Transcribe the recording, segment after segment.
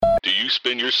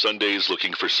spend your Sundays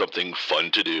looking for something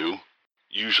fun to do?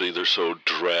 Usually they're so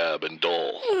drab and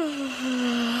dull.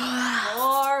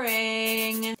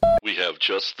 Boring. We have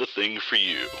just the thing for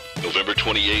you. November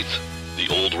 28th, the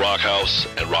Old Rock House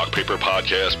and Rock Paper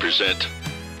Podcast present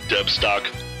Debstock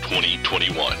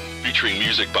 2021, featuring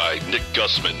music by Nick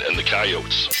Gussman and the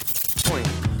Coyotes.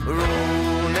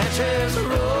 Roll, Natchez,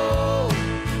 roll,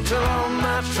 till all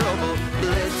my trouble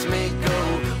lets me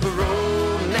go.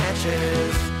 Roll,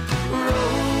 Natchez, roll,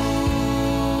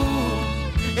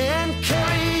 and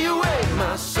carry away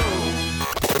my soul.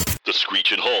 The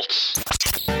Screechin' Halts.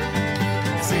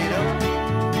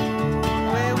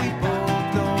 Where we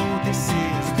both know this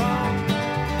is wrong,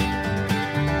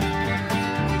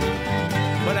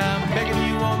 but I'm begging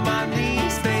you on my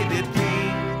knees, baby,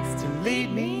 please, to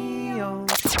lead me on.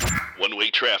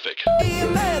 One-way traffic.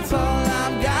 That's all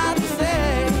I've got to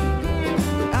say.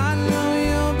 I know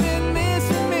you've been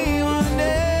missing me one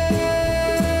day.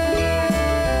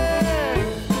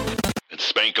 And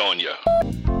Spank on Ya.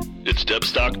 It's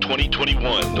Debstock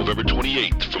 2021, November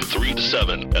 28th from 3 to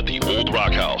 7 at the Old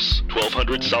Rock House,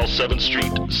 1200 South 7th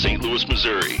Street, St. Louis,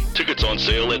 Missouri. Tickets on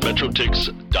sale at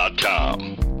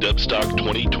metrotix.com. Debstock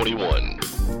 2021,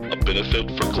 a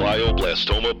benefit for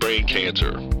glioblastoma brain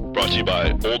cancer. Brought to you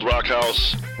by Old Rock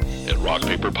House and Rock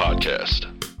Paper Podcast.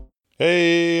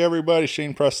 Hey everybody,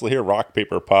 Shane Presley here, Rock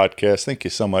Paper Podcast. Thank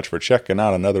you so much for checking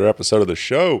out another episode of the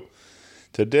show.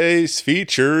 Today's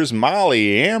features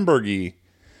Molly Ambergy.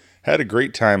 Had a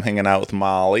great time hanging out with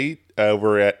Molly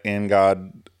over at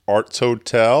Angod Arts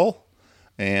Hotel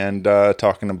and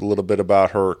talking a little bit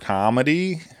about her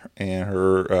comedy and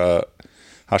her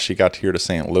how she got here to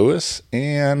St. Louis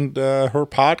and her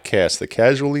podcast, the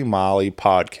Casually Molly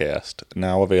Podcast,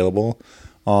 now available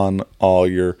on all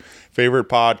your favorite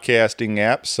podcasting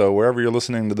apps. So wherever you're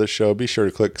listening to this show, be sure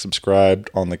to click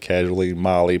subscribe on the Casually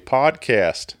Molly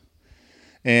Podcast.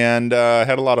 And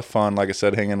had a lot of fun, like I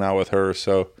said, hanging out with her.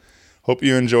 So hope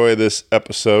you enjoy this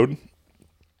episode.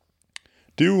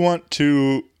 Do want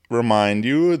to remind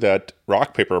you that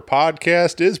Rock Paper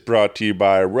Podcast is brought to you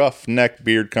by Roughneck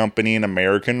Beard Company and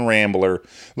American Rambler,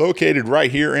 located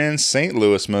right here in St.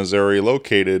 Louis, Missouri,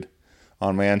 located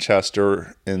on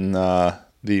Manchester in the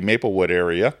Maplewood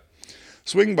area.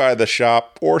 Swing by the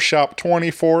shop or shop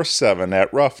 24/7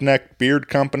 at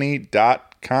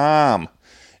roughneckbeardcompany.com.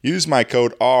 Use my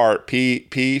code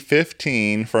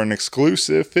RPP15 for an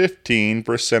exclusive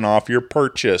 15% off your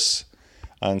purchase,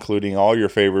 including all your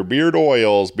favorite beard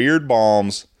oils, beard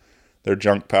balms, their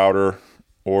junk powder,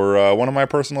 or one of my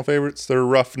personal favorites, their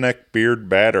Roughneck Beard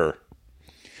Batter.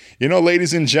 You know,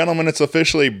 ladies and gentlemen, it's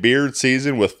officially beard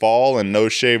season with fall and No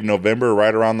Shave November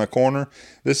right around the corner.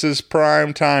 This is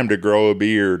prime time to grow a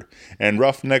beard, and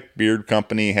Roughneck Beard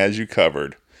Company has you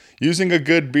covered. Using a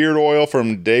good beard oil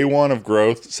from day one of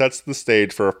growth sets the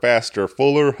stage for a faster,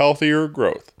 fuller, healthier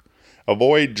growth.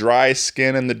 Avoid dry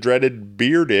skin and the dreaded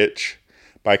beard itch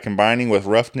by combining with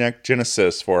Roughneck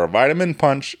Genesis for a vitamin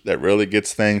punch that really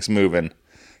gets things moving.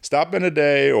 Stop in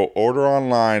today or order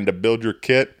online to build your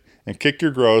kit and kick your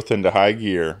growth into high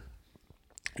gear.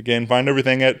 Again, find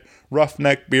everything at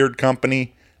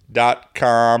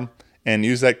roughneckbeardcompany.com and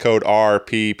use that code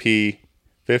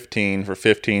RPP15 for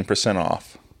 15%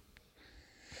 off.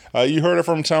 You heard it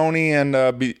from Tony and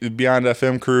Beyond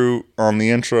FM crew on the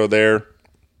intro there,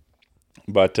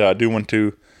 but I do want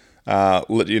to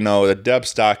let you know that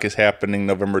Debstock is happening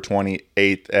November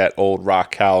 28th at Old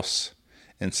Rock House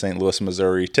in St. Louis,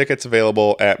 Missouri. Tickets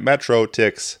available at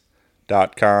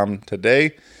metrotix.com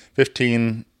today.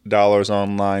 $15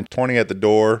 online, $20 at the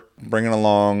door. Bringing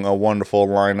along a wonderful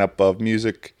lineup of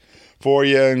music for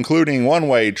you, including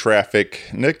One-Way Traffic,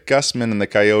 Nick Gussman and the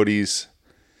Coyotes,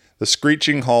 the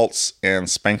Screeching Halts, and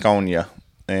Spank on Ya.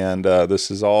 And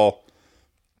this is all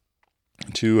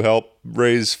to help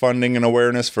raise funding and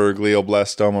awareness for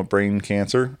glioblastoma brain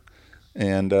cancer.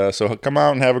 And so come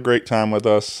out and have a great time with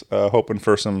us. Hoping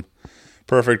for some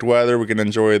perfect weather. We can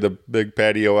enjoy the big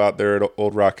patio out there at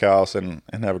Old Rock House and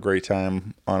have a great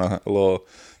time on a little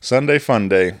Sunday fun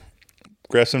day.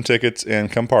 Grab some tickets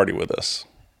and come party with us.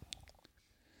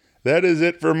 That is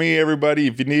it for me, everybody.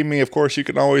 If you need me, of course, you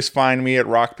can always find me at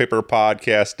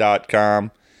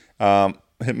rockpaperpodcast.com.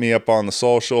 Hit me up on the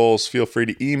socials. Feel free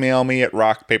to email me at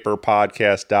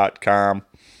rockpaperpodcast.com.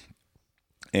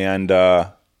 And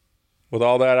with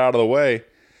all that out of the way,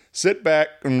 sit back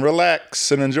and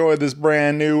relax and enjoy this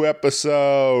brand new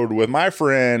episode with my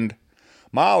friend,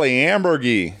 Molly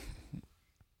Ambergy.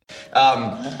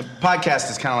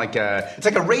 Podcast is kind of like it's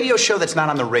like a radio show that's not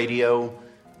on the radio.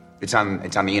 It's on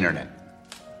the internet.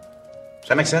 Does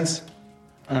that make sense?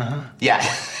 Uh-huh. Yeah.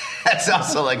 That's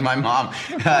also like my mom.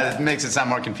 It makes it sound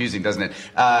more confusing, doesn't it?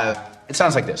 It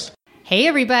sounds like this. Hey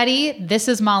everybody, this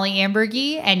is Molly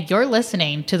Ambergy, and you're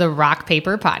listening to the Rock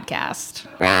Paper Podcast.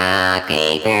 Rock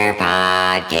Paper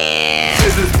Podcast.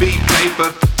 Scissors beat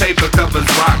paper, paper covers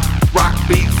rock. Rock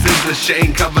beats scissors,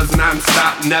 Shane covers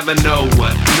non-stop. Never know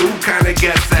what new kind of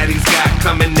guest that he's got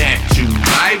coming at you.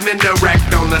 Live and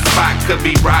direct on the spot, could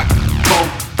be rock, folk,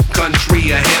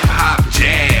 country, or hip-hop,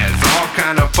 jazz. All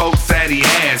kind of folks that he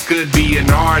has. Could be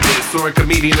an artist or a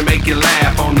comedian to make you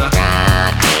laugh on the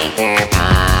Rock Paper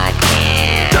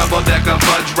Podcast. double-decker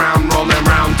fudge round, rolling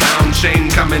round town. Shane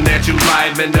coming at you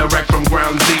live and direct from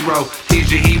ground zero.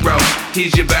 He's your hero,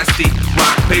 he's your bestie.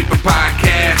 Rock Paper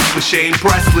Podcast with Shane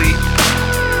Presley.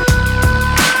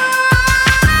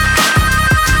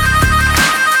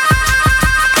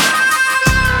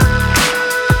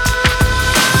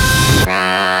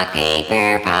 Rock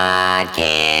Paper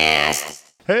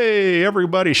Podcast. Hey,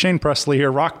 everybody. Shane Presley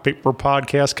here, Rock Paper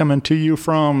Podcast, coming to you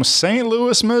from St.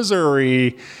 Louis,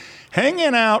 Missouri.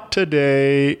 Hanging out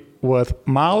today with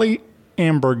Molly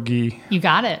Ambergy. You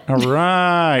got it. All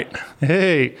right.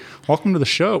 Hey, welcome to the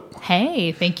show.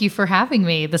 Hey, thank you for having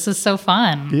me. This is so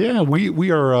fun. Yeah,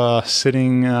 we are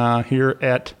sitting here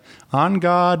at On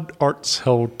God Arts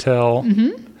Hotel.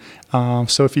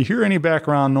 So if you hear any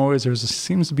background noise, there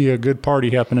seems to be a good party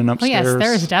happening Oh upstairs. yes,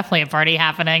 there's definitely a party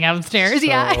happening upstairs.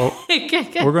 Yeah.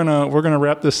 We're gonna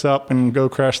wrap this up and go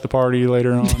crash the party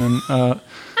later on and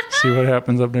see what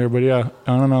happens up there. But yeah,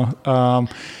 I don't know.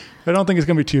 I don't think it's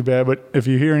gonna be too bad. But if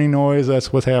you hear any noise,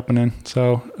 that's what's happening.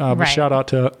 So, but Right. shout out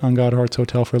to On God Arts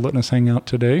Hotel for letting us hang out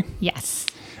today. Yes.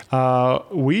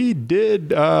 We did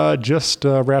just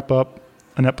wrap up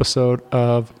an episode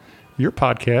of your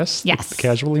podcast, Yes. the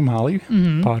Casually Molly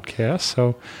podcast.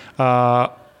 So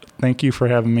thank you for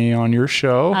having me on your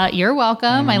show. You're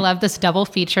welcome. I love this double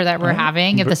feature that we're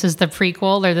having. If this is the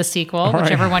prequel or the sequel, right.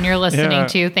 whichever one you're listening Yeah.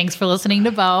 to, thanks for listening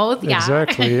to both. Yeah.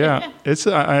 Exactly. Yeah. It's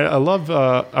I love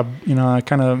I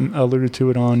kind of alluded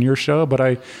to it on your show, but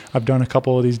I've done a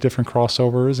couple of these different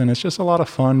crossovers, and it's just a lot of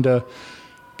fun to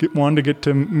get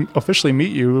to officially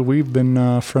meet you. We've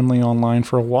been friendly online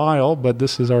for a while, but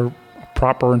this is our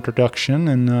proper introduction,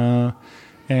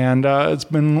 and it's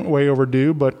been way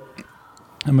overdue, but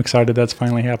I'm excited that's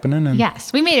finally happening. And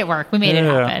Yes, we made it work. We made it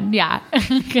Yeah. happen. Yeah.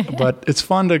 but it's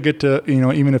fun to get to,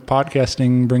 even if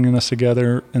podcasting bringing us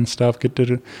together and stuff, get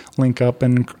to link up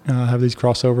and have these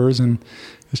crossovers, and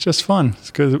it's just fun. It's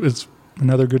because it's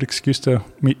another good excuse to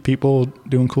meet people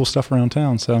doing cool stuff around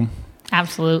town. So,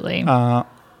 Absolutely.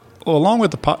 along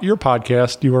with your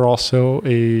podcast, you are also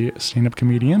a stand-up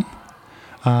comedian.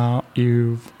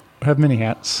 You have many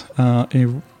hats.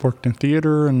 You've worked in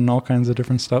theater and all kinds of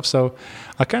different stuff. So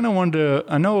I kind of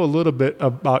I know a little bit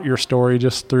about your story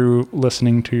just through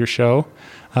listening to your show.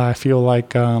 I feel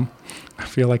like, when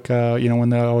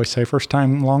they always say first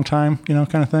time, long time,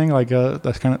 kind of thing, like,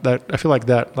 that's kind of that. I feel like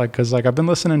that, like, cause like I've been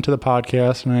listening to the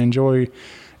podcast and I enjoy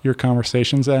your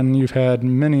conversations, and you've had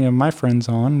many of my friends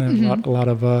on, a lot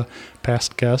of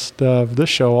past guests of this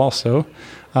show also.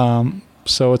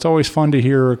 So it's always fun to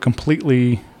hear a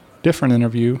completely different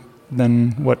interview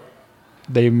than what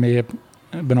they may have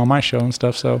been on my show and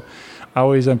stuff. So I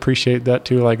always appreciate that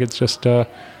too. Like, it's just,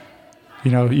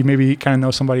 you maybe kind of know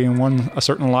somebody in a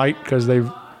certain light because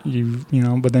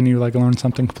but then you like learn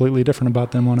something completely different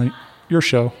about them on your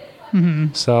show.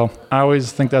 Mm-hmm. So I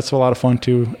always think that's a lot of fun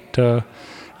to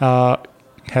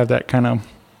have that kind of,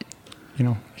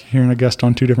 hearing a guest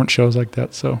on two different shows like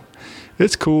that. So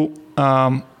it's cool.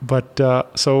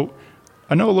 So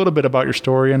I know a little bit about your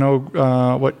story. I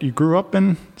know you grew up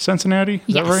in Cincinnati.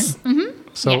 Is that right? Mm-hmm.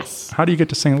 So Yes. how do you get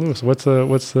to St. Louis? What's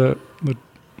the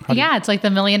Yeah, it's like the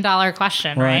 $1 million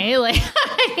question, Right. right? Like,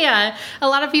 yeah, a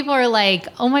lot of people are like,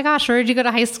 "Oh my gosh, where did you go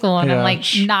to high school?" And I'm Yeah. like,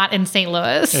 "Not in St.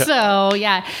 Louis." Yeah. So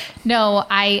yeah, no,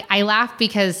 I laugh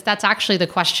because that's actually the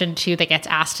question too that gets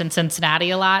asked in Cincinnati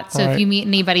a lot. So Right. if you meet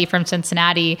anybody from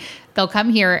Cincinnati, they'll come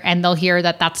here and they'll hear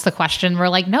that that's the question. We're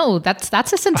like, "No, that's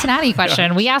a Cincinnati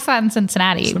question. We asked that in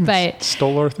Cincinnati." But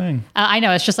stole our thing? I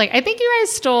know, it's just like, I think you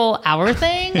guys stole our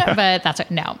thing, but that's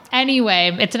it. No.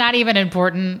 Anyway, it's not even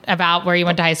important about where you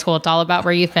went to high school. It's all about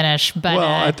where you finish. But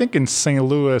Well, I think in St.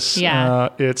 Louis, Yeah.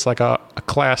 it's like a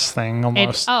class thing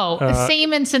almost.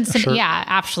 Same in Cincinnati. sure. Yeah,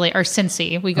 actually, or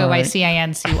Cincy. We go All by right.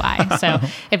 Cincy. So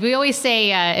if we always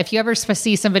say, if you ever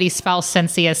see somebody spell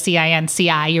Cincy as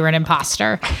Cinci, you're an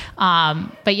imposter.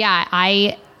 But yeah,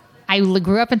 I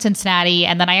grew up in Cincinnati,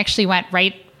 and then I actually went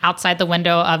right outside the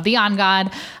window of the On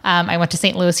God. I went to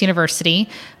St. Louis University,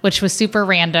 which was super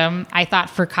random. I thought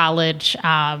for college,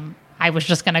 I was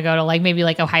just going to go to like maybe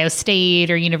like Ohio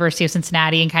State or University of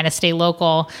Cincinnati and kind of stay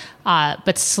local.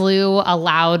 But SLU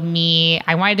allowed me,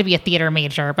 I wanted to be a theater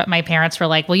major, but my parents were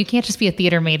like, well, you can't just be a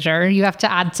theater major. You have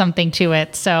to add something to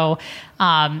it. So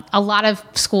a lot of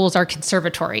schools are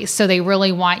conservatories. So they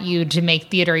really want you to make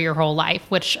theater your whole life,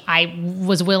 which I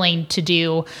was willing to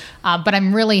do. But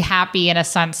I'm really happy in a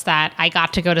sense that I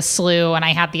got to go to SLU and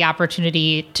I had the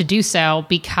opportunity to do so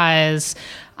because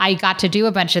I got to do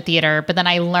a bunch of theater, but then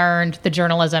I learned the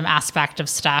journalism aspect of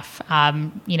stuff,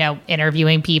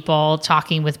 interviewing people,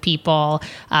 talking with people,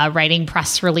 writing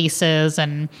press releases,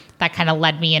 and that kind of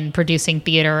led me in producing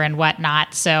theater and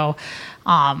whatnot. So,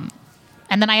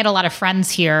 and then I had a lot of friends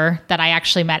here that I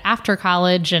actually met after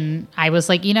college, and I was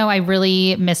like, I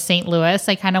really miss St. Louis.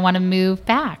 I kind of want to move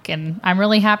back, and I'm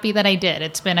really happy that I did.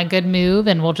 It's been a good move,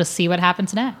 and we'll just see what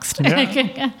happens next.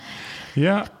 Yeah.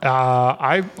 Yeah,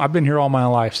 I've been here all my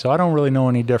life, so I don't really know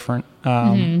any different.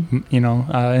 In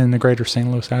the greater St.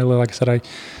 Louis, like I said,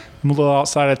 I'm a little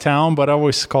outside of town, but I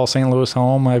always call St. Louis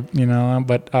home.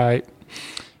 But I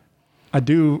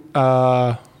do,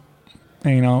 often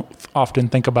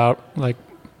think about like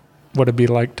what it'd be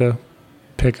like to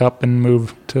pick up and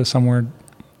move to somewhere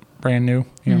brand new.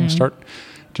 Start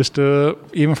just to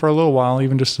even for a little while,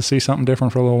 even just to see something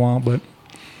different for a little while, but.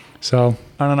 So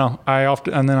I don't know.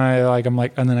 And then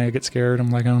I get scared.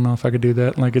 I'm like, I don't know if I could do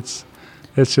that. Like it's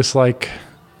just like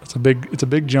it's a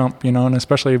big jump, and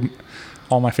especially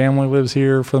all my family lives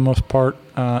here for the most part.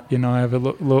 I have a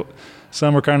little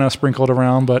some are kind of sprinkled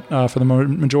around, but for the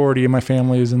majority of my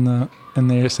family is in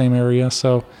the same area.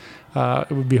 So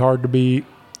it would be hard to be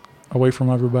away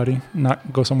from everybody,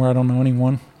 not go somewhere I don't know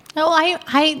anyone. No,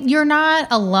 you're not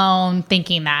alone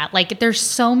thinking that. Like, there's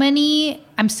so many.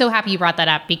 I'm so happy you brought that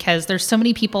up because there's so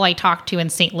many people I talk to in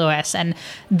St. Louis, and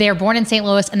they're born in St.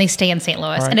 Louis and they stay in St.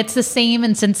 Louis, right. And it's the same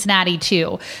in Cincinnati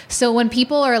too. So when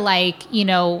people are like,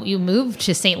 you moved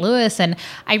to St. Louis, and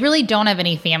I really don't have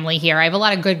any family here. I have a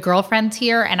lot of good girlfriends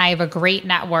here, and I have a great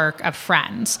network of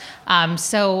friends.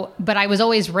 But I was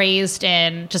always raised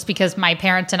in, just because my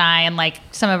parents and I and like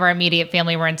some of our immediate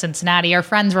family were in Cincinnati. Our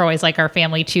friends were always like our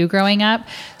family too growing up.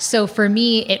 So for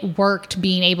me, it worked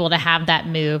being able to have that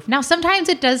move. Now, sometimes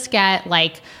it does get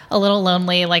like a little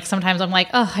lonely. Like sometimes I'm like,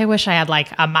 oh, I wish I had like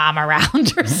a mom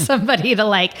around or somebody to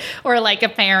like, or like a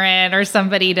parent or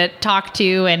somebody to talk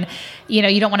to. And,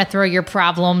 you don't want to throw your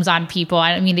problems on people.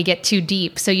 I don't mean to get too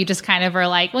deep. So you just kind of are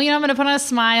like, well, I'm going to put on a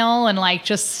smile and like,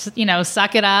 just,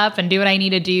 suck it up and do what I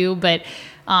need to do. But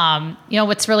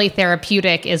what's really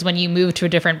therapeutic is when you move to a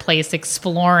different place,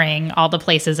 exploring all the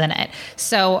places in it.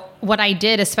 So what I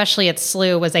did, especially at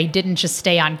SLU, was I didn't just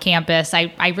stay on campus.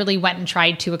 I really went and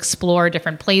tried to explore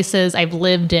different places. I've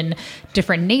lived in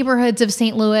different neighborhoods of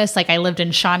St. Louis. Like I lived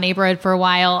in Shaw neighborhood for a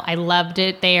while. I loved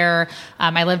it there.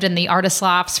 I lived in the Artist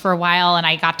Lofts for a while, and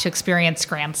I got to experience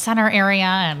Grand Center area.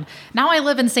 And now I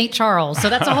live in St. Charles. So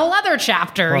that's a whole other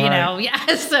chapter, Right.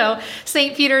 Yeah. So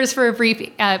St. Peter's for a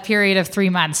brief period of 3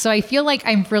 months. So I feel like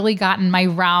I've really gotten my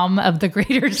realm of the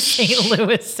greater St.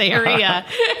 Louis area,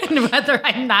 and whether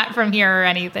I'm not from here or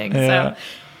anything. Yeah. So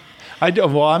I do.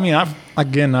 Well, I mean,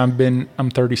 I'm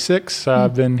 36.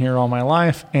 I've been here all my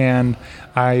life, and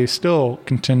I still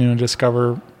continue to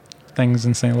discover things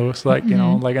in St. Louis. Like,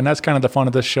 and that's kind of the fun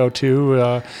of this show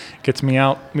too. Gets me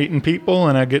out meeting people,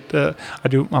 and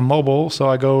I'm mobile, so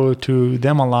I go to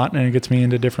them a lot, and it gets me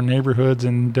into different neighborhoods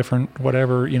and different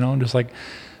whatever, just like,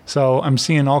 so I'm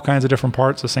seeing all kinds of different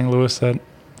parts of St. Louis that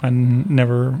I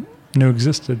never knew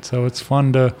existed. So it's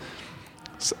fun to,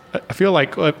 I feel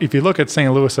like if you look at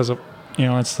St. Louis as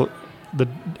it's the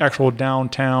actual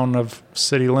downtown of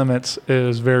city limits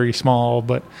is very small,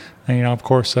 but of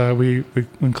course we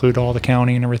include all the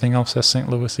county and everything else as St.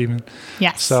 Louis even.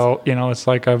 yes. So it's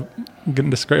like I've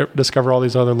getting to discover all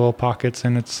these other little pockets,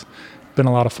 and it's been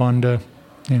a lot of fun to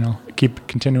keep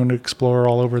continuing to explore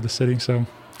all over the city. So.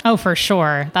 Oh, for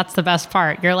sure. That's the best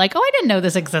part. You're like, oh, I didn't know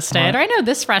this existed. Right. Or I know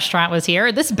this restaurant was here.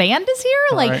 Or this band is here.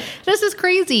 Like, Right. This is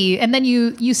crazy. And then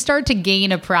you start to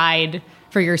gain a pride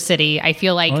for your city. I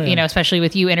feel like, Oh, yeah. especially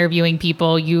with you interviewing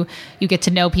people, you get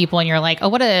to know people, and you're like, oh,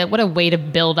 what a way to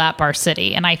build up our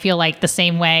city. And I feel like the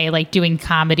same way, like doing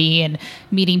comedy and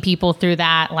meeting people through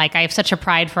that, like I have such a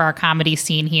pride for our comedy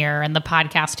scene here and the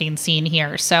podcasting scene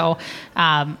here. So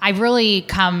I've really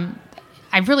come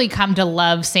to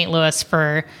love St. Louis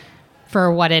for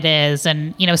what it is.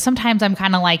 And, sometimes I'm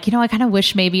kind of like, I kind of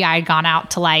wish maybe I had gone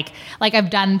out to like I've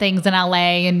done things in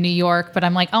LA and New York, but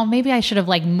I'm like, oh, maybe I should have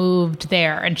like moved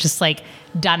there and just like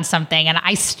done something. And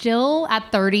I still at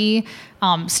 30,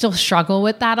 still struggle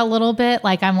with that a little bit.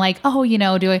 Like, I'm like, oh,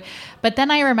 do I? But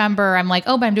then I remember I'm like,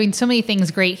 oh, but I'm doing so many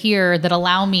things great here that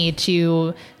allow me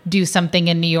to do something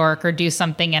in New York or do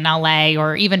something in LA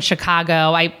or even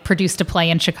Chicago. I produced a play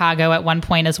in Chicago at one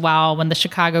point as well when the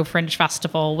Chicago Fringe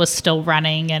Festival was still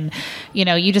running. And,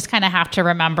 you just kind of have to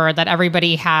remember that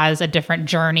everybody has a different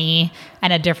journey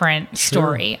and a different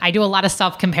story. I do a lot of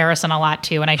self-comparison a lot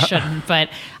too, and I shouldn't, but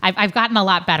I've gotten a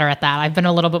lot better at that. I've been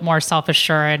a little bit more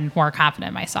self-assured and more confident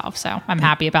in myself. So I'm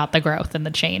happy about the growth and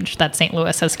the change that St.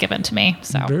 Louis has given to me.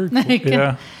 So Very cool.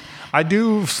 Yeah. I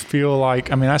do feel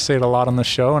like, I say it a lot on the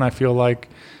show, and I feel like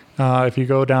if you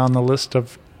go down the list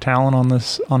of talent on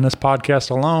this podcast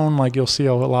alone, like you'll see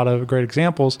a lot of great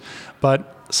examples.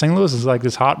 But St. Louis is like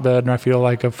this hotbed, and I feel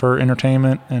like for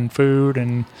entertainment and food,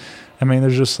 and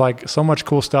there's just like so much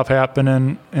cool stuff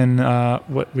happening. And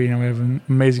we have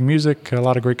amazing music, a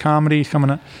lot of great comedy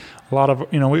coming up. A lot of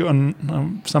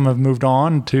some have moved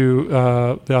on to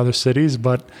the other cities,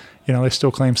 but they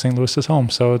still claim St. Louis as home.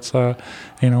 So it's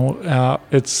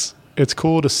it's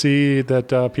cool to see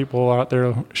that people out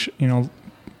there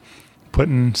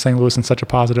putting St. Louis in such a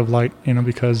positive light.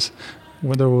 Because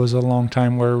there was a long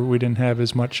time where we didn't have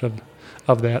as much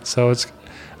of that. So it's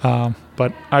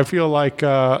but I feel like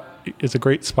it's a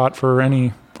great spot for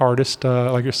any artist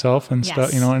like yourself and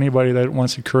stuff. Anybody that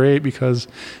wants to create, because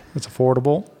it's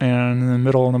affordable and in the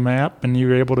middle of the map, and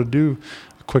you're able to do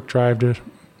a quick drive to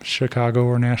Chicago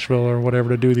or Nashville or whatever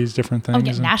to do these different things. Oh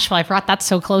yeah, Nashville! I forgot that's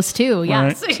so close too.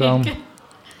 Yes. Right? So,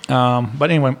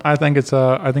 but anyway, I think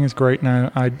it's great,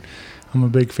 and I'm a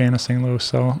big fan of St. Louis.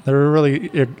 So there really,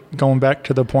 going back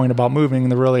to the point about moving,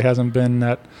 there really hasn't been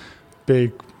that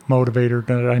big motivator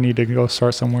that I need to go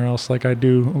start somewhere else. Like, I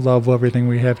do love everything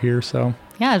we have here. So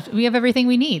yeah, we have everything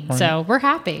we need. Right. So we're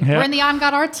happy. Yeah. We're in the On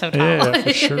God Arts Hotel. Yeah,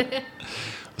 for sure.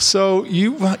 So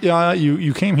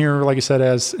you came here, like you said,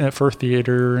 as for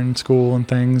theater and school and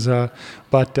things,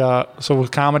 but so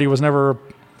comedy was never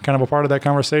kind of a part of that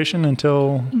conversation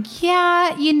until...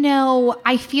 Yeah,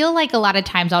 I feel like a lot of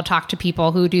times I'll talk to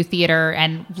people who do theater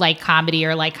and like comedy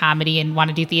and want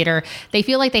to do theater. They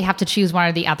feel like they have to choose one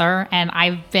or the other, and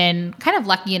I've been kind of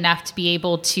lucky enough to be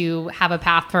able to have a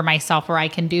path for myself where I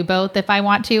can do both if I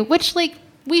want to, which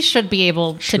we should be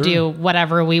able to do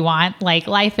whatever we want. Like,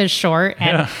 life is short,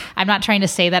 and I'm not trying to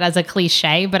say that as a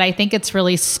cliche, but I think it's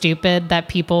really stupid that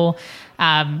people,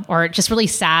 or just really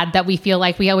sad that we feel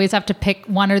like we always have to pick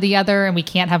one or the other and we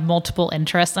can't have multiple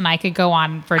interests. And I could go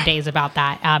on for days about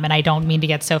that. And I don't mean to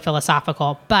get so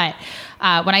philosophical, but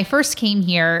when I first came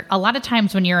here, a lot of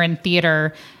times when you're in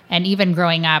theater and even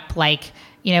growing up, like,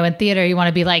 in theater, you want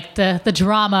to be like the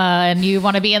drama, and you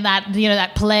want to be in that,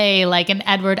 that play, like an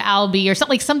Edward Albee or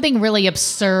something really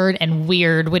absurd and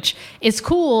weird, which is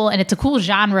cool. And it's a cool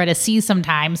genre to see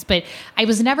sometimes, but I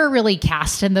was never really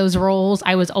cast in those roles.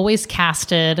 I was always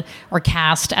cast as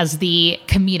the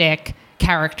comedic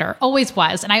character, always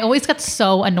was. And I always got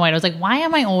so annoyed. I was like, why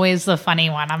am I always the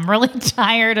funny one? I'm really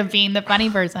tired of being the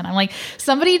funny person. I'm like,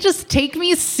 somebody just take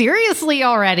me seriously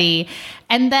already.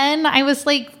 And then I was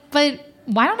like, but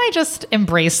why don't I just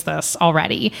embrace this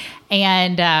already?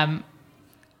 And I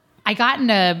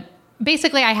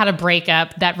had a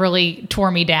breakup that really tore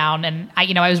me down, and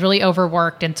I was really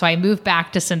overworked. And so I moved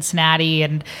back to Cincinnati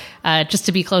and just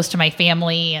to be close to my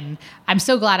family. And I'm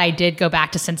so glad I did go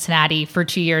back to Cincinnati for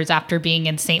 2 years after being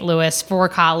in St. Louis for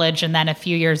college, and then a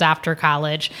few years after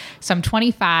college. So I'm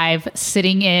 25,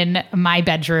 sitting in my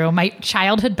bedroom, my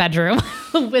childhood bedroom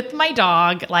with my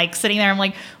dog, like sitting there. I'm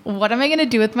like, what am I going to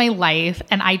do with my life?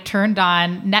 And I turned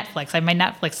on Netflix. I have my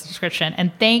Netflix subscription,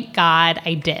 and thank God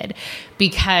I did,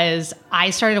 because I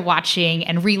started watching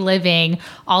and reliving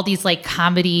all these like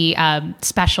comedy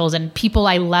specials and people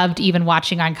I loved even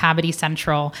watching on Comedy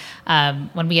Central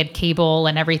when we had cable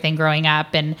and everything growing up.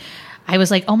 And I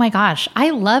was like, oh my gosh, I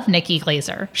love Nikki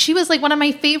Glaser. She was like one of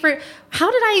my favorite. How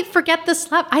did I forget this?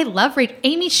 I love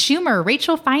Amy Schumer,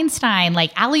 Rachel Feinstein,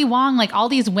 like Ali Wong, like all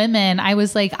these women. I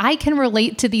was like, I can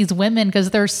relate to these women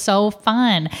because they're so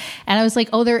fun. And I was like,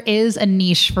 oh, there is a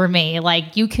niche for me.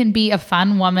 Like, you can be a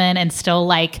fun woman and still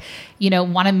like,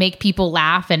 want to make people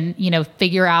laugh and,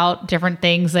 figure out different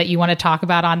things that you want to talk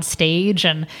about on stage.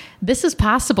 And this is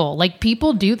possible. Like,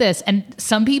 people do this, and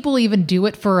some people even do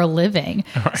it for a living.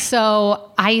 Right.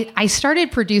 So I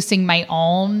started producing my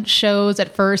own shows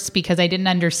at first because I didn't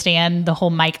understand the whole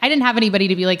mic. I didn't have anybody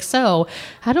to be like, so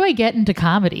how do I get into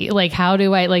comedy? Like, how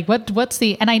do I, like, what's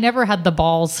the, and I never had the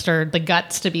balls or the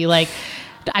guts to be like,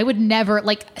 I would never,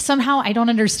 like, somehow I don't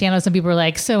understand how some people are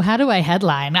like, so how do I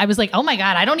headline? I was like, oh my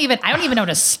God, I don't even know how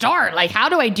to start. Like, how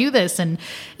do I do this? And,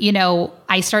 you know,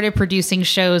 I started producing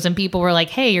shows and people were like,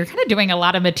 hey, you're kind of doing a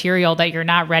lot of material that you're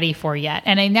not ready for yet.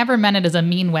 And I never meant it as a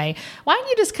mean way. Why don't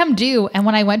you just come do? And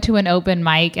when I went to an open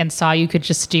mic and saw you could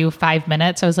just do 5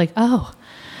 minutes, I was like, oh,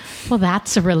 well,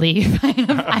 that's a relief.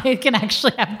 I can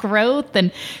actually have growth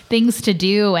and things to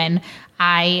do. And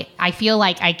I feel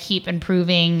like I keep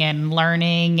improving and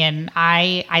learning, and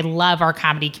I love our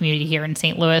comedy community here in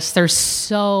St. Louis. There's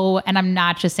so, and I'm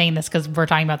not just saying this because we're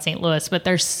talking about St. Louis, but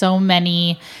there's so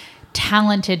many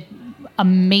talented,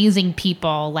 amazing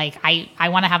people. Like I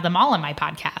want to have them all on my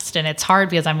podcast, and it's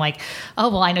hard because I'm like, oh,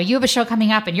 well, I know you have a show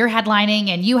coming up and you're headlining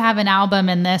and you have an album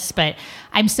and this, but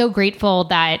I'm so grateful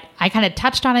that I kind of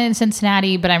touched on it in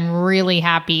Cincinnati, but I'm really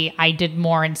happy I did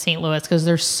more in St. Louis because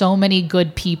there's so many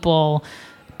good people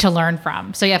to learn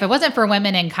from. So yeah, if it wasn't for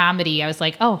women in comedy, I was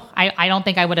like, oh, I don't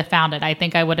think I would have found it. I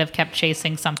think I would have kept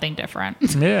chasing something different.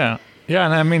 Yeah. Yeah.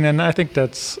 And I mean, and I think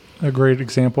that's a great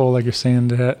example, like you're saying,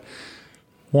 that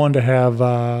one, to have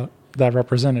that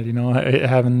represented, you know,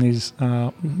 having these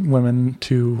women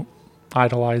to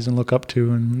idolize and look up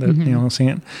to, and that, you know,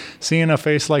 seeing a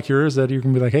face like yours that you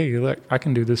can be like, hey, look, I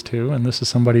can do this too, and this is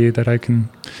somebody that I can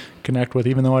connect with,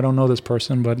 even though I don't know this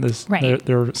person, but this, Right.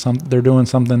 they're doing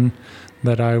something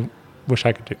that I wish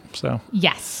I could do. So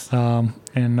Yes.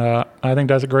 and I think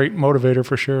that's a great motivator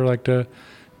for sure, like to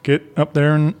get up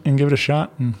there and give it a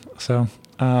shot. And so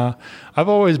I've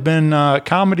always been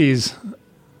comedy's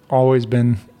always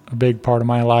been a big part of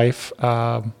my life.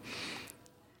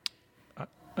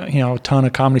 You know, a ton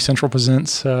of Comedy Central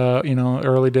presents, you know,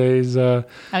 early days of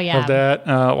that,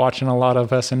 watching a lot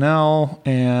of SNL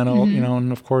and, you know,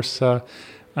 and of course, I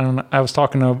don't know, I was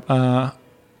talking to a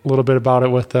little bit about it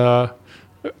with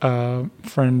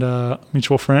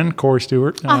mutual friend, Corey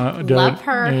Stewart. Love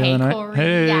her. Hey, Corey.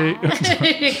 Hey.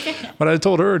 Yeah. But I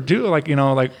told her, do like, you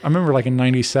know, like I remember like in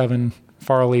 97,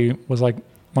 Farley was like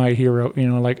my hero, you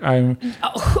know, like I'm.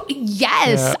 Oh,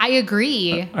 yes, I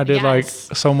agree. I did like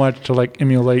so much to like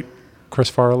emulate Chris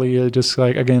Farley. Just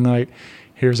like, again, like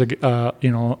here's a, you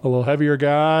know, a little heavier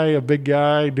guy, a big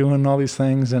guy doing all these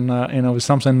things. And, you know, it was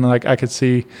something like I could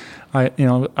see,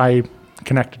 I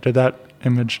connected to that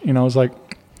image, you know, it was like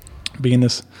being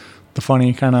the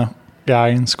funny kind of guy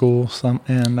in school,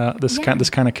 this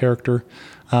kind of character.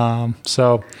 But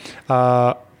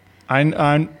I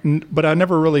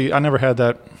never had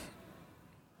that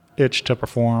itch to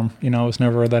perform. You know, it was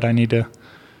never that I need to,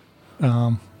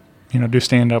 you know, do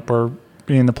stand up or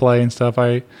be in the play and stuff.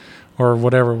 Or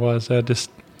whatever it was. I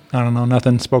don't know.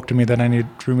 Nothing spoke to me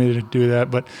that drew me to do that.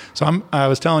 But so I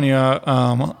was telling you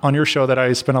on your show that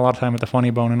I spent a lot of time at the Funny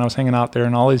Bone, and I was hanging out there,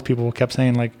 and all these people kept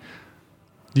saying like,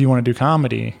 "Do you want to do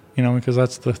comedy?" You know, because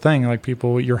that's the thing. Like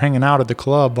you're hanging out at the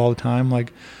club all the time.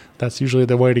 Like that's usually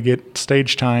the way to get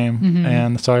stage time. Mm-hmm.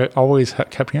 And so I always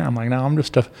kept hearing, I'm like, no, I'm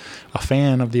just a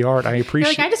fan of the art. I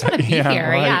appreciate. You're like, I just want to be here.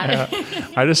 Right, yeah.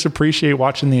 I just appreciate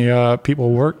watching the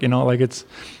people work. You know, like it's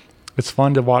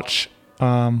fun to watch.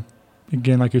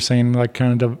 Again, like you're saying, like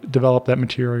kind of develop that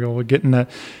material,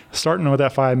 starting with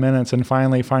that 5 minutes, and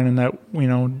finally finding that, you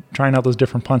know, trying out those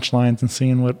different punchlines and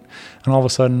seeing and all of a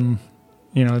sudden,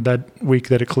 you know, that week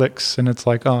that it clicks and it's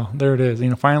like, oh, there it is. You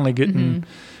know, finally getting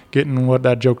what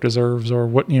that joke deserves, or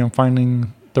what, you know,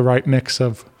 finding the right mix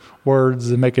of words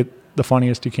to make it the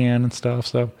funniest you can and stuff.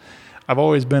 So I've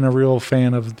always been a real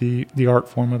fan of the art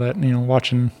form of that, you know,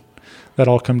 watching that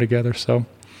all come together. So,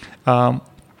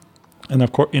 and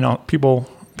of course, you know, people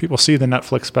see the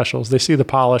Netflix specials, they see the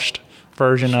polished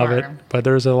version of it, but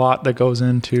there's a lot that goes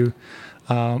into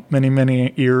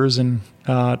many years and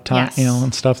time, you know,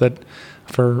 and stuff that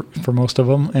for most of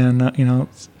them, and you know,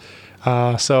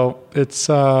 so it's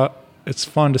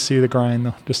fun to see the grind,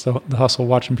 though, just the hustle,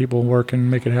 watching people work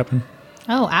and make it happen.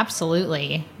 Oh,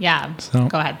 absolutely, yeah. So,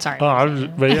 go ahead. Sorry.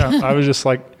 I was just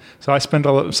like, so I spent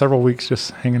several weeks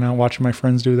just hanging out, watching my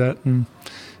friends do that, and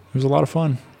it was a lot of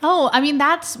fun. Oh, I mean,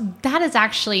 that is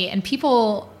actually, and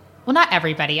people, well, not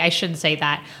everybody, I shouldn't say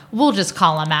that. We'll just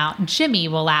call him out. Jimmy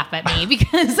will laugh at me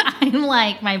because I'm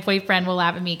like, my boyfriend will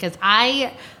laugh at me because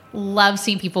I love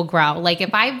seeing people grow. Like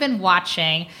if I've been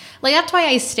watching, like that's why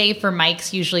I stay for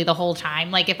mics usually the whole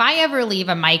time. Like if I ever leave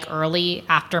a mic early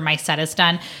after my set is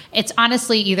done, it's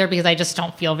honestly either because I just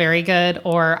don't feel very good,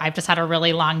 or I've just had a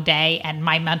really long day and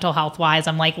my mental health wise,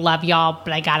 I'm like, love y'all,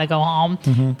 but I gotta go home.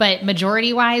 Mm-hmm. But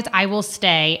majority wise, I will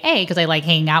stay, because I like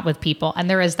hanging out with people, and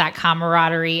there is that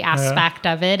camaraderie aspect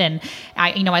of it. And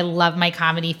I love my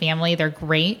comedy family. They're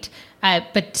great.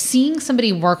 But seeing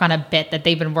somebody work on a bit that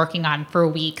they've been working on for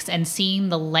weeks and seeing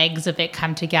the legs of it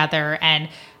come together and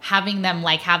having them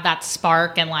like have that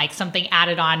spark and like something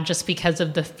added on just because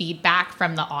of the feedback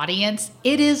from the audience,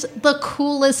 it is the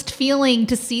coolest feeling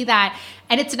to see that.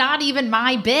 And it's not even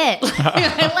my bit.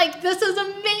 Like, this is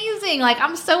amazing. Like,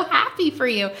 I'm so happy for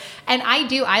you. And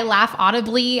I laugh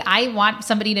audibly. I want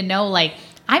somebody to know, like,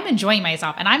 I'm enjoying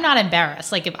myself and I'm not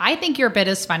embarrassed. Like, if I think your bit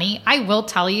is funny, I will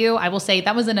tell you. I will say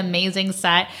that was an amazing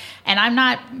set, and I'm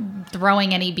not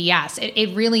throwing any BS.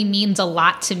 It really means a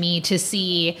lot to me to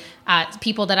see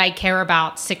people that I care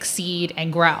about succeed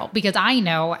and grow, because I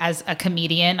know as a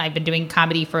comedian, I've been doing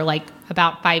comedy for like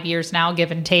about 5 years now,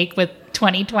 give and take with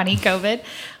 2020 COVID.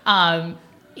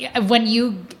 When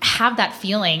you have that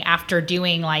feeling after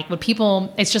doing like what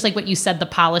people, it's just like what you said, the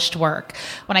polished work.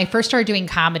 When I first started doing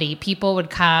comedy, people would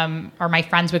come, or my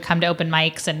friends would come to open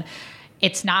mics, and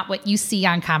it's not what you see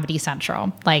on Comedy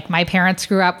Central. Like, my parents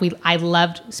grew up, I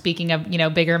loved, speaking of,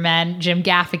 bigger men, Jim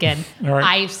Gaffigan. Right.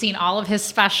 I've seen all of his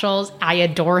specials. I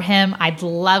adore him. I'd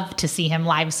love to see him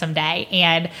live someday.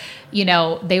 And,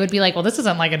 they would be like, well, this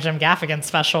isn't like a Jim Gaffigan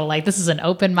special. Like, this is an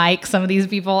open mic. Some of these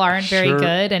people aren't very Sure.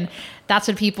 good. And that's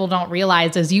what people don't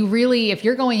realize is you really, if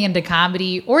you're going into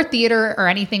comedy or theater or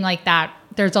anything like that,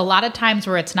 there's a lot of times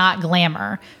where it's not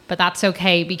glamour, but that's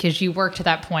okay because you work to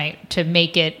that point to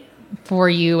make it for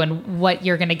you and what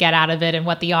you're going to get out of it and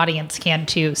what the audience can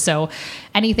too. So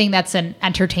anything that's an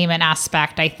entertainment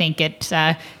aspect, I think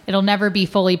it'll never be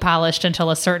fully polished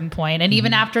until a certain point. And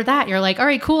even after that, you're like, all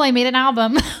right, cool. I made an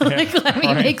album. Like, let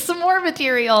me make some more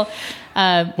material.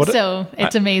 So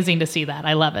it's amazing to see that.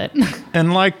 I love it.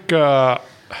 And like, I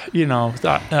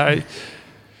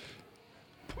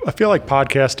feel like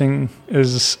podcasting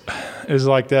is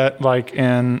like that. Like,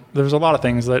 and there's a lot of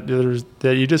things that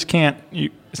you just can't.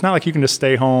 It's not like you can just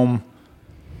stay home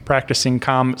practicing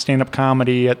stand-up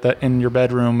comedy in your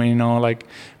bedroom. Like,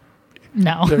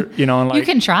 no, like you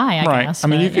can try. I guess. I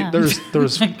mean, but, yeah.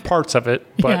 there's parts of it,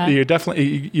 but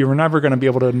you're never going to be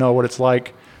able to know what it's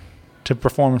like to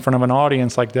perform in front of an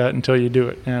audience like that until you do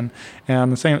it. And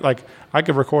the same, like, I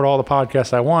could record all the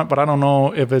podcasts I want, but I don't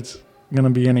know if it's going to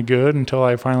be any good until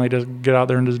I finally just get out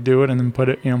there and just do it and then put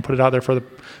it out there for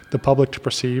the public to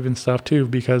perceive and stuff too.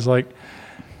 Because like,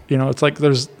 it's like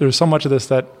there's so much of this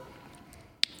that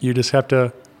you just have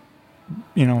to,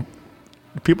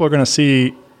 people are going to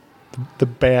see the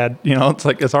bad, it's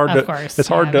like, it's hard it's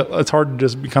hard to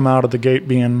just come out of the gate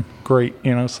being great,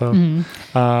 so,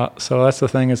 so that's the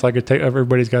thing. It's like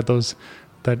everybody's got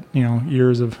that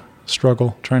years of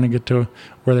struggle trying to get to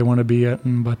where they want to be at.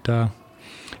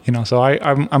 So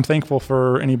I'm thankful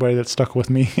for anybody that stuck with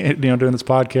me, doing this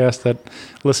podcast, that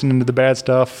listening to the bad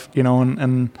stuff,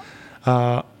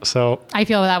 so I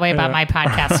feel that way about my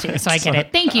podcast too. So I get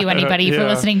it. Thank you, anybody, for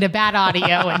listening to bad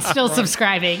audio and still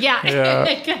subscribing.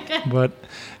 Yeah. But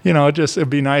it'd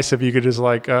be nice if you could just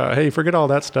like, hey, forget all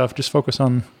that stuff. Just focus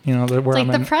on, where it's I'm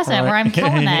the present, where I'm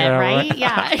killing it, right? Right.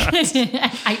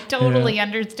 Yeah. I totally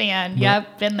understand.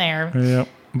 Yep, been there. Yeah.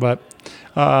 But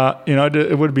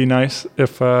it would be nice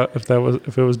if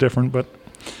it was different. But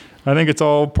I think it's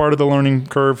all part of the learning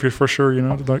curve for sure.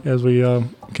 As we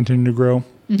continue to grow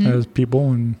as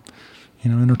people and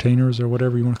entertainers or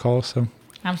whatever you want to call us. So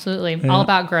absolutely, all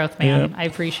about growth, man. Yeah. I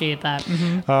appreciate that.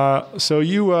 So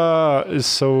you were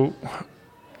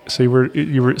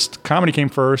comedy came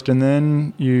first, and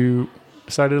then you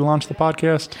decided to launch the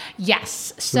podcast.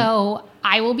 Yes. So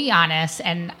I will be honest,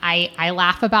 and I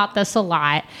laugh about this a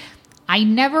lot. I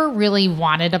never really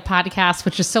wanted a podcast,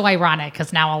 which is so ironic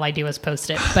because now all I do is post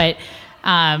it. But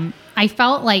I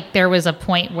felt like there was a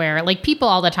point where like people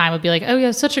all the time would be like, oh, you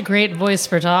have such a great voice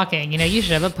for talking. You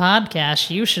should have a podcast.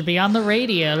 You should be on the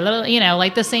radio.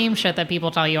 Like the same shit that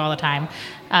people tell you all the time.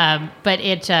 But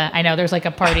I know there's like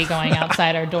a party going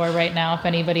outside our door right now. If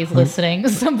anybody's listening,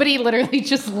 somebody literally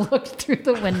just looked through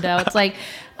the window. It's like,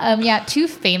 two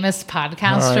famous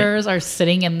podcasters are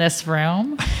sitting in this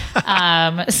room. So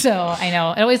I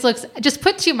know it always looks, just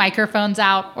put 2 microphones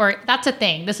out, or that's a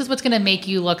thing. This is what's going to make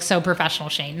you look so professional,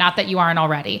 Shane. Not that you aren't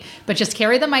already, but just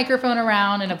carry the microphone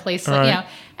around in a place that,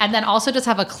 and then also just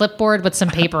have a clipboard with some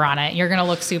paper on it. You're going to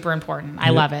look super important.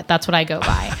 I love it. That's what I go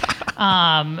by.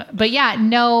 But yeah,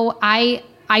 no, I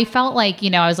felt like,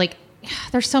 I was like,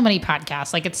 there's so many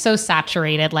podcasts. Like, it's so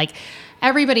saturated. Like,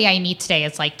 everybody I meet today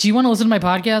is like, do you want to listen to my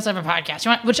podcast? I have a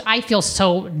podcast. Which I feel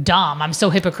so dumb. I'm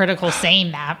so hypocritical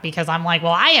saying that because I'm like,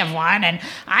 well, I have one and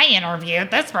I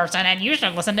interviewed this person and you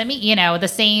should listen to me. The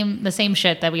same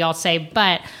shit that we all say.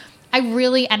 But I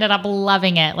really ended up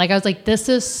loving it. Like I was like, this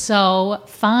is so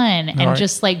fun, and Right.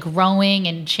 just like growing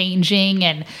and changing,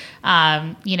 and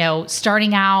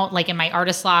starting out like in my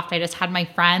artist loft, I just had my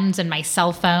friends and my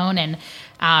cell phone, and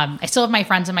I still have my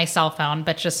friends and my cell phone,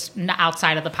 but just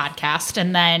outside of the podcast.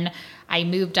 And then I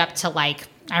moved up to like,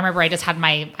 I remember I just had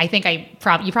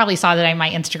you probably saw that on my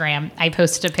Instagram. I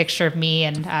posted a picture of me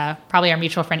and probably our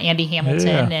mutual friend Andy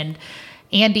Hamilton, Yeah. and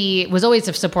Andy was always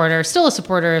a supporter, still a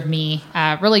supporter of me,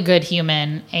 really good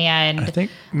human. And I think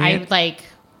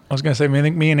I was going to say, I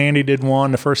think me and Andy did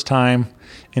one the first time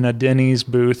in a Denny's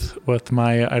booth with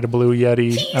I had a blue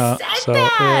Yeti.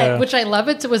 which I love.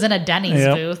 It was in a Denny's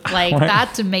Yep. booth. Like, Right.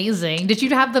 that's amazing. Did you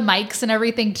have the mics and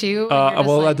everything too? And you're just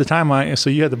Well, like- at the time, so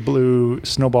you had the blue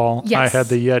Snowball. Yes. I had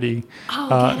the Yeti.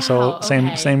 Oh, So wow.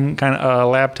 Okay. same kind of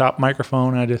laptop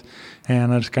microphone. I just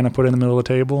kind of put it in the middle of the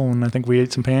table, and I think we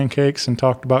ate some pancakes and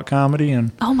talked about comedy,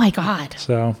 and oh my God.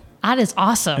 so That is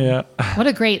awesome. Yeah. What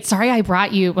a great. Sorry, I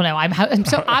brought you. Well, no, I'm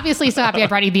so obviously so happy I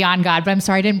brought you the On God, but I'm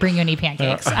sorry I didn't bring you any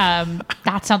pancakes.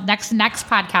 That's next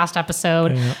podcast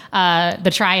episode. The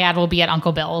triad will be at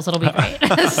Uncle Bill's. It'll be great.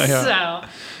 So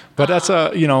But that's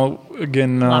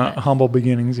again, Love it. humble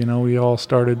beginnings. We all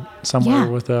started somewhere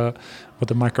Yeah.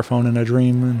 with a microphone and a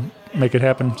dream, and make it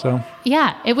happen. So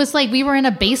yeah, it was like we were in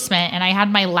a basement, and I had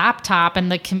my laptop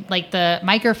and the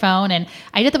microphone, and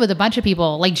I did that with a bunch of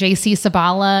people, like JC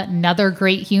Sabala, another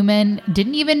great human.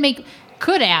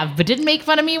 Could have, but didn't make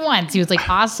fun of me once. He was like,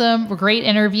 awesome, great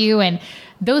interview. And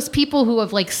those people who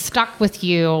have like stuck with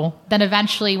you, then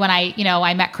eventually when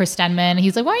I met Chris Denman,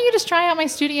 he's like, why don't you just try out my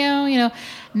studio?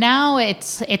 Now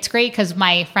it's great because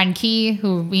my friend Key,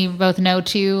 who we both know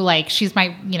too, like she's my,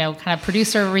 kind of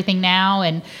producer of everything now,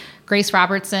 and Grace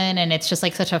Robertson. And it's just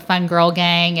like such a fun girl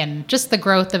gang, and just the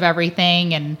growth of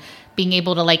everything, and being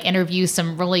able to like interview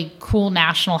some really cool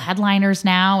national headliners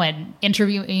now, and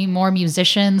interviewing more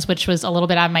musicians, which was a little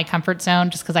bit out of my comfort zone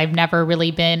just because I've never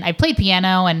really I played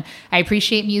piano and I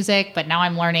appreciate music, but now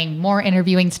I'm learning more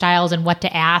interviewing styles and what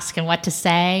to ask and what to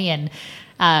say. And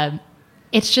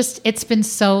it's been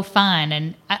so fun.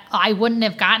 And I wouldn't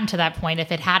have gotten to that point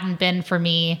if it hadn't been for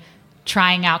me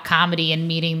trying out comedy and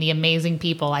meeting the amazing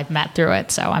people I've met through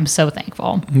it. So I'm so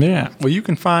thankful. yeah, well, you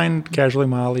can find Casually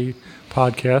Molly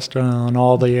podcast on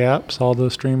all the apps, all the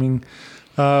streaming,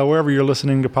 wherever you're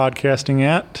listening to podcasting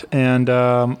at, and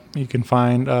you can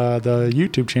find the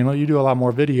YouTube channel. You do a lot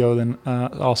more video than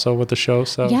also with the show.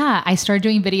 So Yeah, I started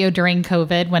doing video during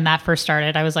COVID when that first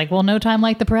started. I was like, well, no time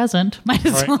like the present. Might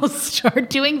as Right. well start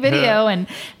doing video. Yeah. And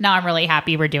now I'm really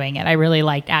happy we're doing it. I really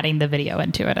liked adding the video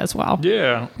into it as well.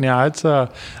 yeah, it's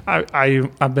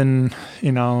I've been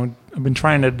I've been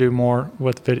trying to do more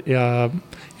with video,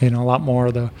 a lot more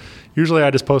of the. Usually,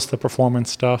 I just post the performance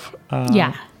stuff.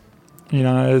 Yeah.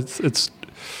 It's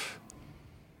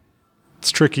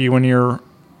tricky when you're,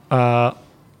 the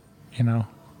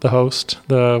host,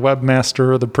 the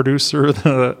webmaster, the producer,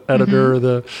 the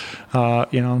editor,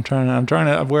 I'm trying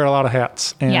to wear a lot of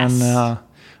hats, and Yes.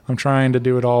 I'm trying to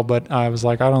do it all. But I was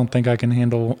like, I don't think I can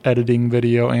handle editing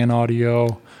video and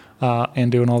audio, and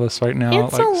doing all this right now.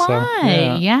 It's a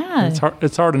lot, yeah.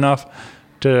 It's hard enough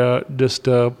to just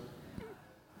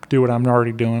do what I'm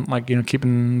already doing, like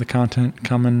keeping the content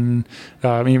coming.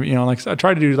 Like I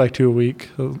try to do like 2 a week,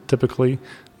 typically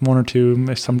 1 or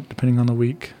 2, some depending on the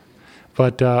week.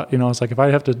 But it's like if I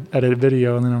have to edit a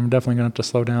video, then I'm definitely gonna have to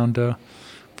slow down to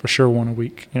for sure 1 a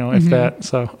week, if that.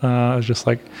 So it's just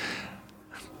like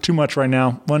too much right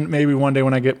now. Maybe one day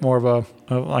when I get more of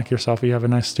a like yourself, you have a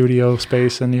nice studio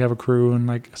space and you have a crew and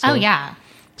like. So, Oh, yeah.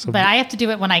 But I have to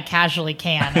do it when I casually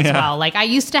can as well. Like I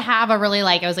used to have I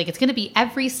was like, it's going to be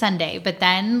every Sunday. But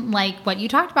then like what you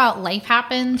talked about, life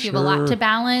happens. You have a lot Sure. to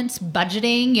balance,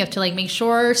 budgeting. You have to like make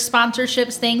sure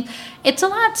sponsorships, things. It's a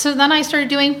lot. So then I started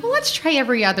doing, well, let's try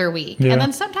every other week. Yeah. And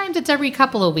then sometimes it's every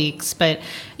couple of weeks. But,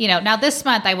 now this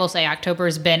month I will say October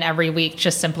has been every week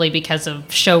just simply because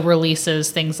of show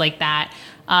releases, things like that.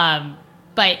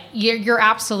 But you're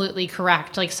absolutely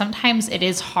correct. Like sometimes it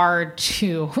is hard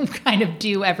to kind of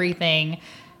do everything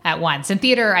at once. In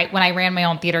theater, when I ran my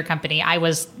own theater company, I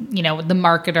was, the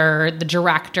marketer, the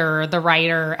director, the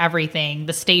writer, everything,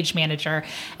 the stage manager,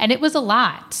 and it was a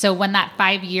lot. So when that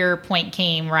 5-year point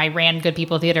came where I ran Good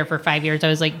People Theater for 5 years, I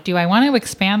was like, do I want to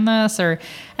expand this? And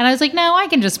I was like, no, I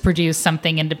can just produce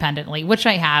something independently, which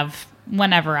I have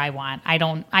whenever I want. I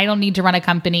don't need to run a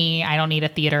company. I don't need a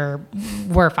theater.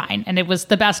 We're fine. And it was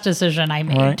the best decision I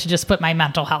made Right. to just put my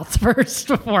mental health first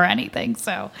before anything.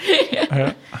 So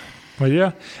Well,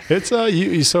 yeah, it's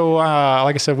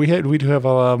like I said, we do have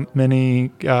a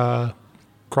mini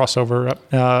crossover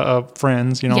of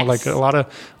friends. You know, Yes. like a lot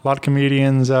of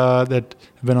comedians that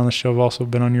have been on the show have also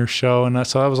been on your show, and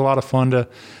so that was a lot of fun to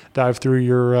dive through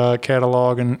your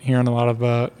catalog and hearing a lot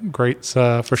of greats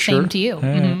for sure. Same to you.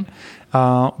 Yeah.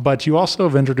 Mm-hmm. But you also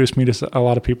have introduced me to a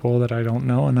lot of people that I don't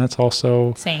know, and that's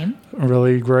also Same.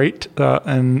 really great.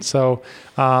 And so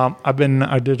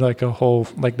I did like a whole,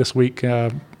 like this week,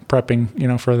 prepping, you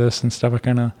know, for this and stuff. I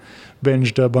kind of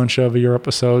binged a bunch of your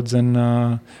episodes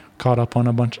and caught up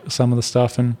on some of the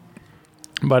stuff.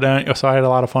 But so I had a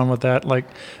lot of fun with that. Like,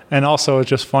 and also it's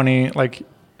just funny, like,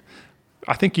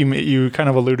 I think you kind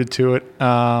of alluded to it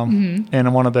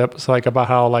in one of the episodes, like about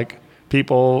how like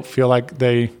people feel like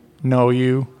they know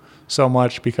you so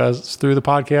much because it's through the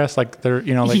podcast, like they're,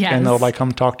 you know, like, and they'll like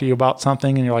come talk to you about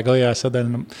something and you're like, oh yeah, I said that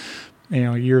in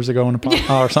years ago in a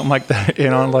podcast or something like that, you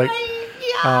know, like,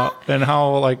 and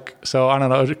how like, so I don't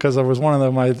know, because there was one of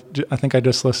them, I think I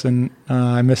just listened,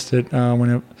 I missed it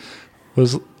when it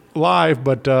was live,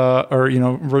 but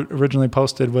originally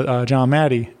posted with John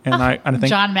Maddie, and I think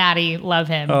John Maddie, love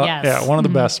him. Yes, yeah, one of the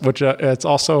best. Which it's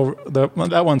also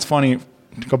that one's funny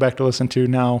to go back to listen to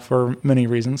now for many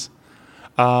reasons.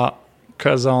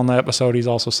 Because on the episode he's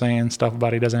also saying stuff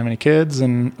about he doesn't have any kids,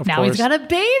 and of now course he's got a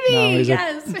baby. now he's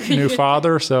Yes, a new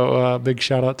father. So big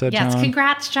shout out to yes, John.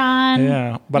 congrats, John.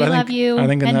 Yeah, but we I think, love you. I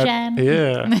think in and that, Jen.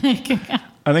 yeah,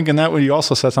 I think in that way you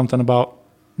also said something about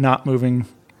not moving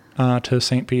to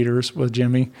St. Peter's with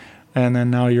Jimmy, and then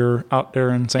now you're out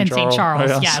there in St. Charles.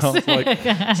 Yeah, yes. So,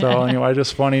 so anyway,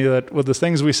 just funny that with the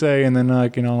things we say, and then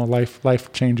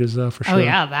life changes for sure. Oh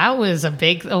yeah, that was a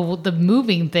big the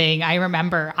moving thing. I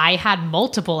remember I had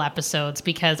multiple episodes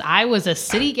because I was a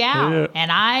city gal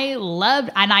and I loved,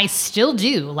 and I still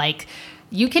do, like.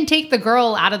 You can take the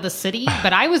girl out of the city,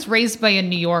 but I was raised by a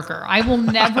New Yorker. I will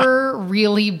never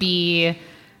really be.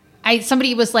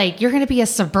 Somebody was like, "You're going to be a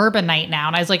suburbanite now,"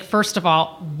 and I was like, first of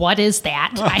all, what is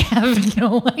that? I have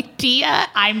no idea.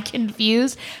 I'm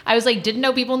confused. I was like, didn't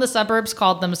know people in the suburbs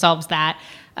called themselves that.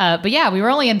 But yeah, we were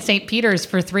only in St. Peter's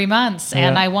for 3 months,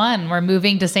 and I won. We're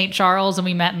moving to St. Charles, and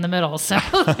we met in the middle. So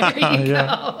there you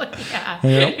go.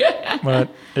 Yeah. But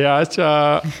yeah, it's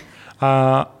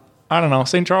I don't know.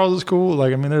 St. Charles is cool.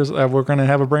 Like, I mean, there's we're going to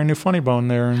have a brand new Funny Bone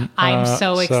there. And, I'm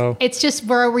so excited. It's just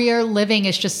where we are living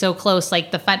is just so close.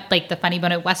 Like the Funny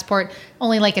Bone at Westport,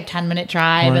 only like a 10-minute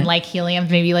drive, and like Helium's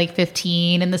maybe like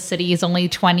 15, and the city is only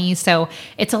 20. So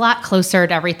it's a lot closer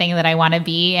to everything that I want to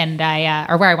be, and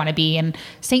or where I want to be. And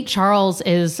St. Charles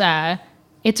is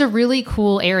it's a really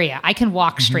cool area. I can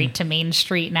walk straight to Main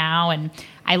Street now, and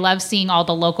I love seeing all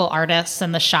the local artists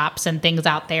and the shops and things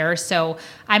out there. So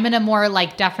I'm in a more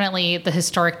like definitely the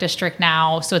historic district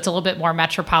now. So it's a little bit more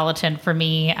metropolitan for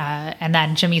me. And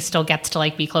then Jimmy still gets to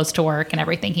like be close to work and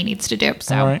everything he needs to do.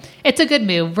 So it's a good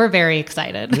move. We're very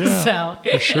excited. Yeah, so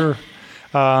for sure.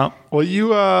 Well,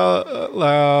 you,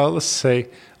 let's see.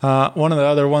 One of the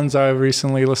other ones I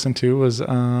recently listened to was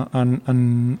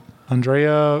on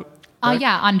Andrea. Oh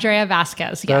yeah, Andrea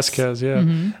Vasquez. Yes. Vasquez,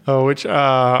 yeah. Oh, which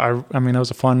I mean, it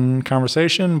was a fun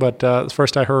conversation. But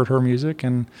first, I heard her music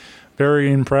and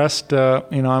very impressed. I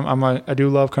do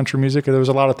love country music. There was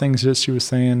a lot of things that she was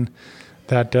saying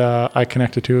that I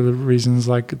connected to. The reasons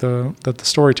like the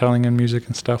storytelling in music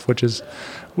and stuff, which is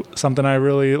something I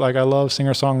really like. I love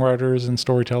singer-songwriters and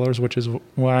storytellers, which is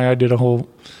why I did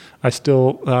I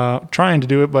still trying to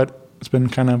do it, but it's been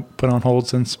kind of put on hold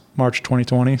since March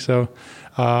 2020. So.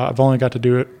 I've only got to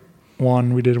do it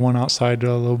one. We did one outside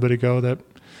a little bit ago that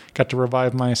got to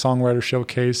revive my songwriter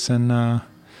showcase, and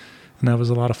that was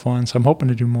a lot of fun. So I'm hoping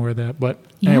to do more of that. But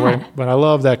anyway, but I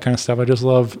love that kind of stuff. I just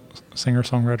love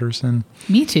singer-songwriters, and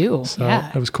me too. So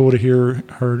it was cool to hear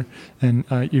her and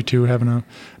you two having a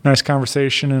nice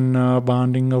conversation and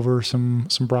bonding over some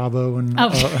Bravo and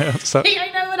stuff.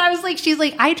 I know. And I was like, she's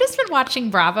like, I just been watching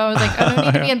Bravo. I was like, I don't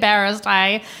need to be embarrassed.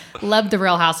 I love The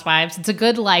Real Housewives. It's a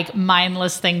good, like,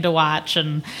 mindless thing to watch.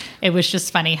 And it was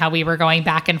just funny how we were going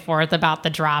back and forth about the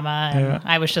drama. And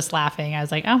I was just laughing. I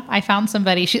was like, oh, I found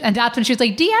somebody. And that's when she was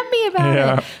like, DM me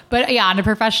about it. But yeah, on a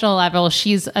professional level,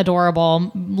 she's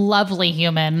adorable, lovely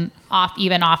human.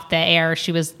 Even off the air,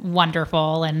 she was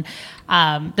wonderful. And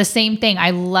the same thing. I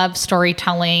love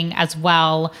storytelling as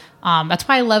well. That's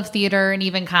why I love theater and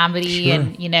even comedy. Sure.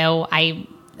 And,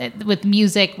 with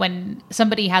music, when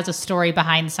somebody has a story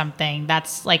behind something,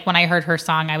 that's like when I heard her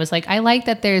song, I was like, I like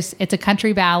that it's a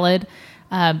country ballad,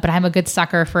 but I'm a good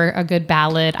sucker for a good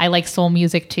ballad. I like soul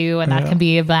music too, and that can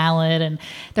be a ballad. And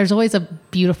there's always a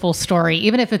beautiful story,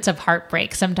 even if it's of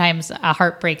heartbreak. Sometimes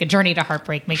a journey to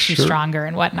heartbreak makes you stronger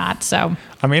and whatnot. So,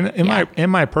 I mean, in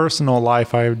my personal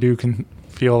life, I do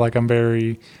feel like I'm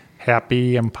very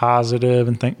happy and positive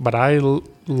and think. But I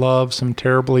love some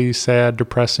terribly sad,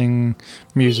 depressing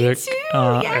music,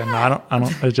 and I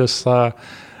don't. It just so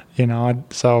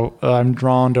I'm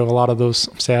drawn to a lot of those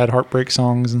sad heartbreak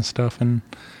songs and stuff, and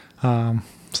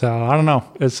so I don't know.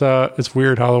 It's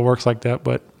weird how it works like that,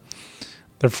 but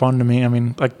they're fun to me. I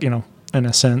mean, like, in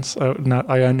a sense,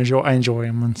 I enjoy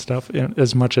them and stuff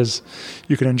as much as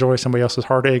you can enjoy somebody else's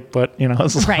heartache. But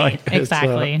it's Right,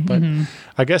 exactly. But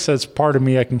I guess as part of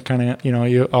me, I can kind of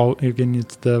again,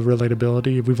 it's the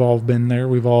relatability. We've all been there.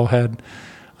 We've all had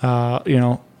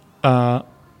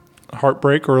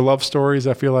heartbreak or love stories.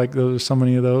 I feel like there's so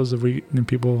many of those that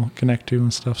people connect to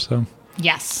and stuff. So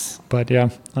Yes. but yeah,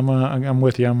 I'm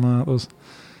with you. Some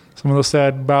of those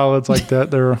sad ballads like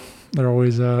that. They're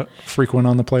always frequent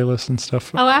on the playlist and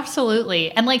stuff. Oh,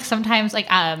 absolutely. And like sometimes like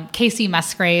Casey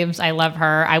Musgraves, I love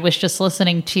her. I was just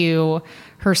listening to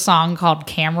her song called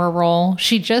Camera Roll.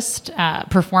 She just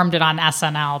performed it on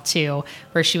SNL too,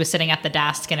 where she was sitting at the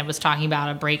desk and it was talking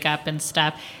about a breakup and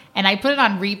stuff. And I put it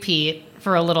on repeat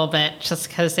for a little bit just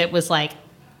because it was like,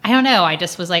 I don't know. I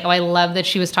just was like, oh, I love that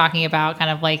she was talking about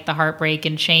kind of like the heartbreak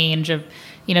and change of,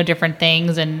 different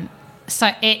things. And so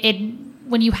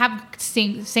when you have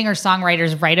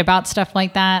singer-songwriters write about stuff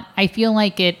like that, I feel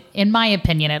like it, in my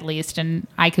opinion at least, and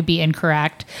I could be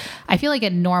incorrect, I feel like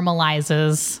it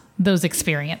normalizes those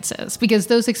experiences because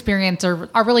those experiences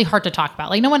are really hard to talk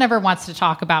about. Like no one ever wants to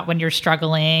talk about when you're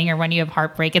struggling or when you have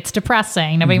heartbreak. It's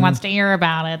depressing. Nobody wants to hear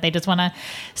about it. They just want to.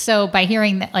 So by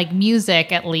hearing that, like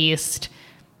music at least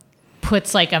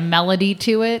puts like a melody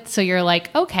to it. So you're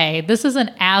like, okay, this isn't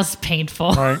as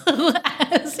painful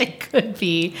as it could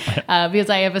be because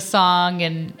I have a song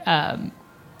and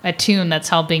a tune that's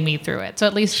helping me through it. So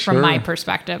at least from my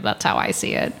perspective, that's how I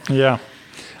see it. Yeah.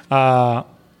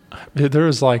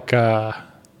 There's like, I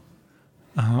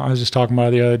was just talking about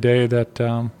it the other day that,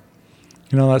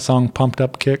 that song Pumped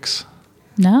Up Kicks?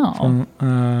 No.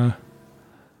 I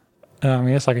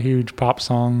mean, it's like a huge pop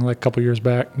song like a couple years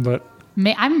back, but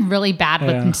I'm really bad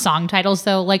with song titles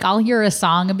though. Like I'll hear a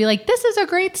song and be like, this is a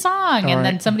great song. And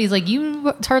then somebody's like,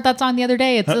 you heard that song the other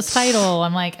day. It's this title.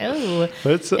 I'm like, oh,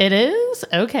 it is?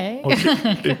 Okay.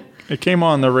 It came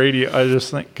on the radio. I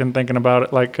just thinking about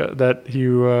it like that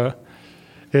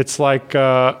it's like,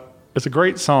 it's a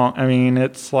great song. I mean,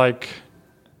 it's like,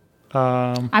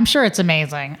 I'm sure it's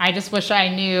amazing. I just wish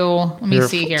I knew. Let me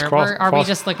see here. Are we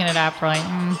just looking it up? We're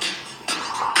like,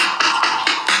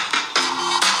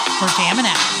 we're jamming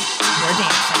out. We're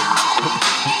dancing.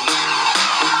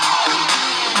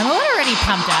 I'm already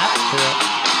pumped up.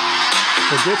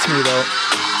 Yeah. It gets me though.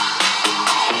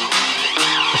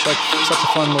 It's like such a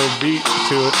fun little beat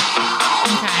to it.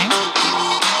 Okay.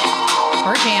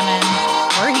 We're jamming.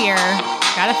 We're here.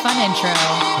 Got a fun intro.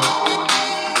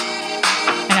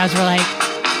 And I was like,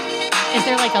 is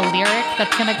there like a lyric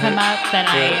that's going to come up that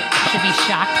I should be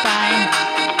shocked by?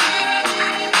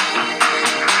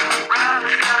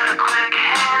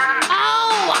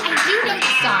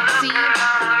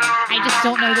 I just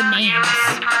don't know the names.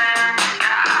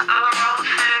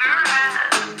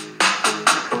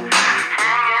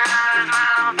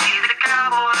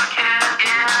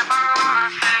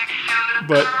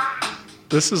 But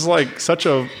this is like such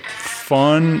a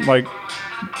fun, like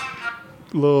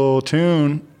little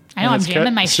tune. I know, I'm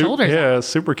jamming my shoulders. Yeah,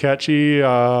 super catchy,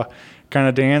 kind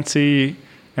of dancey,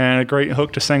 and a great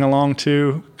hook to sing along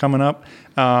to coming up.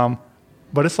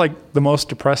 But it's like the most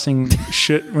depressing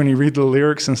shit when you read the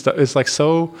lyrics and stuff. It's like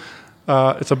so.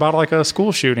 It's about like a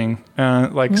school shooting,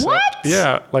 and like what?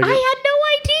 Yeah, like I had no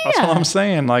idea. That's what I'm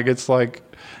saying. Like it's like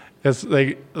that's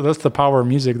the power of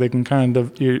music. They can kind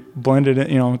of you blend it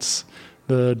in. It's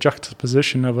the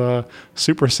juxtaposition of a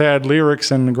super sad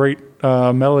lyrics and great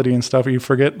melody and stuff. You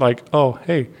forget like, oh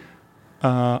hey.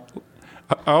 I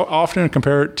often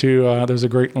compare it to. There's a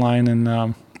great line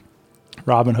in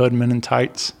Robin Hood Men in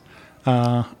Tights.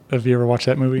 Have you ever watched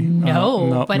that movie?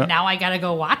 No, but now I gotta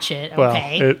go watch it.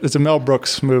 Okay. Well, it's a Mel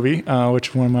Brooks movie, which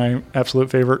is one of my absolute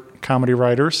favorite comedy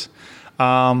writers.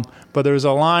 But there's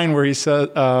a line where he said,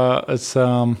 it's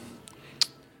the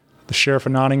sheriff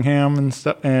of Nottingham and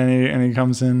stuff, and he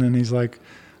comes in and he's like,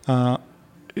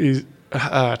 he's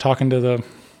talking to the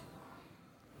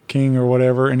king or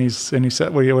whatever, and he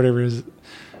said whatever it is,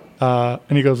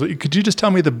 and he goes, "Could you just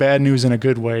tell me the bad news in a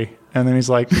good way?" And then he's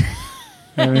like.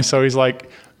 And so he's like,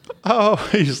 oh,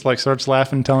 he just like starts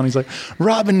laughing, he's like,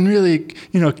 Robin really,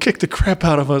 kicked the crap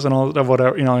out of us and all of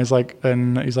whatever, he's like,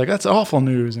 that's awful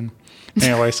news. And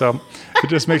anyway, so it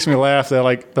just makes me laugh that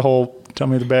like the whole tell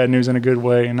me the bad news in a good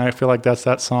way. And I feel like that's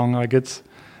that song. Like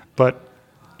but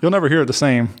you'll never hear it the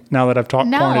same now that I've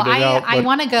pointed it out. I but-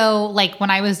 want to go, like, when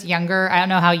I was younger, I don't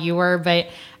know how you were, but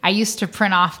I used to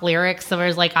print off lyrics. So it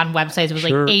was like on websites, it was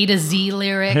Sure. like A to Z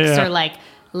lyrics Yeah. or like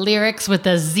lyrics with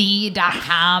a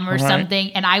Z.com or Right.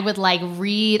 something. And I would like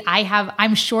read,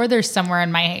 I'm sure there's somewhere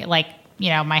in my, like,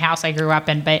 my house I grew up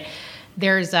in, but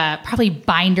there's probably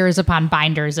binders upon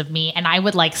binders of me. And I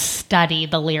would like study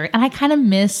the lyric, and I kind of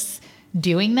miss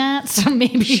doing that. So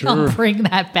maybe I'll Sure. bring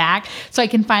that back so I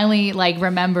can finally like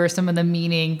remember some of the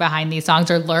meaning behind these songs,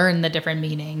 or learn the different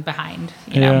meaning behind,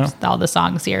 Yeah. all the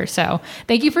songs here. So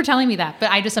thank you for telling me that. But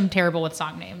I'm terrible with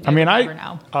song names. I mean, would I never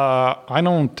know. I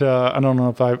don't know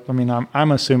if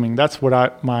I'm assuming that's what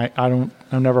I've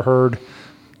never heard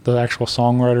the actual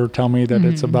songwriter tell me that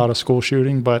it's about a school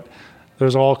shooting, but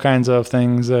there's all kinds of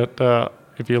things that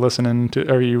if you're listening to,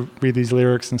 or you read these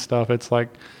lyrics and stuff, it's like,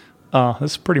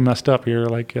 this is pretty messed up here.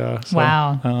 Like, so,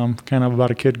 Wow. kind of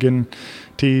about a kid getting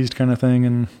teased kind of thing.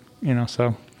 And,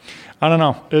 so I don't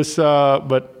know. It's,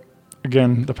 but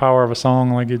again, the power of a song,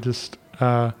 like it just,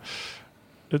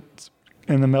 it's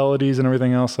in the melodies and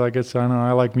everything else. Like I don't know.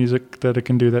 I like music that it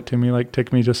can do that to me, like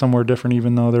take me to somewhere different,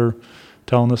 even though they're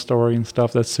telling the story and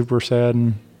stuff that's super sad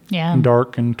and, Yeah. and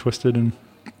dark and twisted.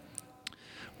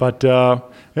 But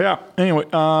yeah, anyway,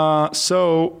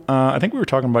 so I think we were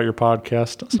talking about your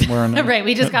podcast somewhere in there. Right,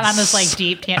 we just got on this like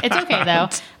deep tangent. It's okay though.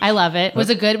 I love it. It was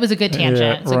a good tangent.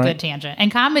 Yeah, It's a right. good tangent.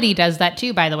 And comedy does that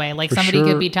too, by the way. Like For somebody sure.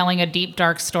 could be telling a deep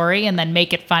dark story and then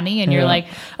make it funny, and you're Yeah. like,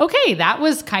 okay, that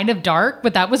was kind of dark,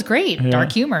 but that was great. Yeah,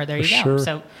 Dark humor. There you for go. sure.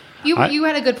 So you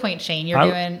had a good point, Shane. You're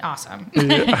doing awesome.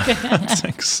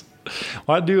 Thanks.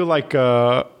 Well, I do like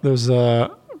there's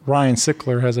Ryan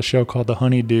Sickler has a show called The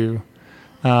Honeydew,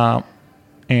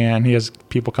 and he has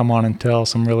people come on and tell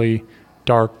some really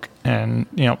dark and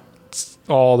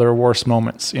all their worst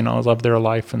moments of their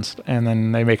life, and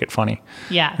then they make it funny.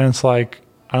 Yeah. And it's like,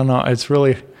 I don't know, it's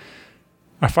really,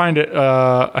 I find it,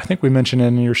 I think we mentioned it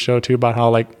in your show too, about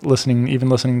how like listening to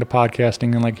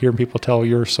podcasting and like hearing people tell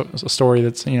your story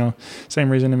that's, same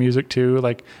reason to music too.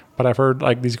 Like, but I've heard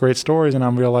like these great stories, and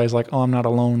I'm realized like, oh, I'm not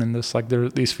alone in this, like there are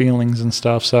these feelings and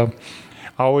stuff. So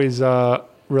I always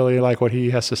really like what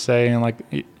he has to say, and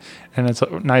it's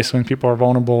nice when people are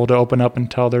vulnerable to open up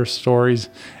and tell their stories,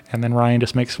 and then Ryan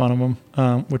just makes fun of them,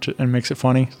 and makes it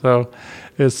funny. So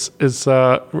it's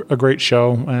a great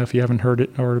show if you haven't heard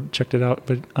it or checked it out.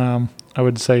 But I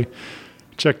would say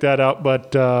check that out.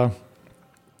 But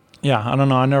yeah, I don't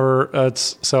know.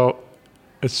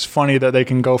 It's funny that they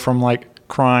can go from like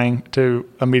crying to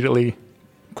immediately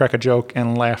crack a joke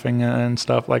and laughing and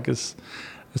stuff. Like it's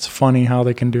funny how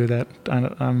they can do that.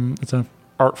 It's an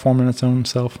art form in its own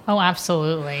self. Oh,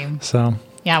 absolutely. So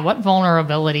Yeah, what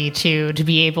vulnerability to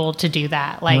be able to do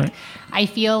that. Like, Right. I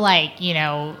feel like,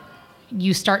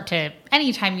 you start to,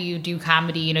 anytime you do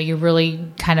comedy, you're really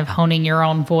kind of honing your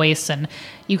own voice, and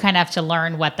you kind of have to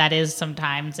learn what that is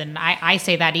sometimes. And I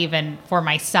say that even for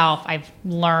myself, I've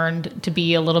learned to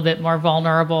be a little bit more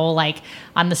vulnerable. Like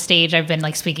on the stage, I've been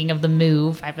like, speaking of the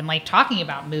move, I've been like talking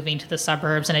about moving to the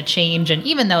suburbs and a change. And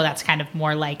even though that's kind of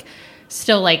more like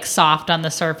still like soft on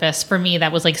the surface, for me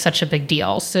that was like such a big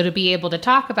deal. So to be able to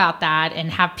talk about that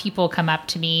and have people come up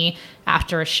to me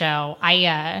after a show,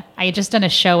 I had just done a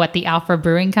show at the Alpha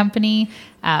Brewing Company.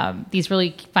 These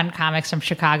really fun comics from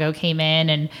Chicago came in,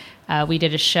 and we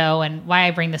did a show. And why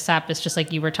I bring this up is just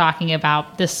like you were talking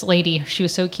about this lady. She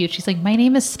was so cute. She's like, my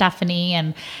name is Stephanie.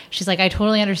 And she's like, I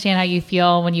totally understand how you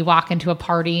feel when you walk into a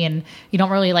party and you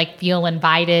don't really like feel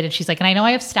invited. And she's like, and I know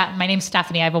I have my name's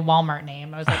Stephanie. I have a Walmart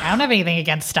name. I was like, I don't have anything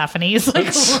against Stephanie's. Like,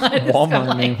 what? Walmart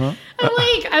So, name, huh?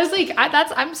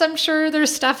 I'm sure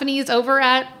there's Stephanie's over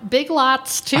at Big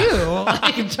Lots too.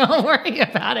 Like, don't worry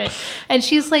about it. And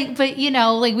she's like, but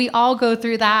like we all go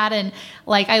through that. And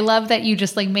like, I love that you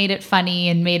just like made it funny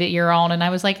and made it your own. And I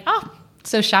was like, oh,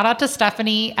 so shout out to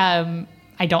Stephanie. I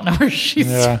don't know where she's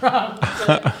from.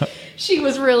 But she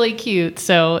was really cute.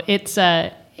 So it's,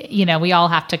 we all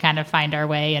have to kind of find our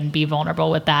way and be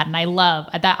vulnerable with that. And I love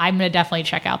that. I'm going to definitely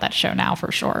check out that show now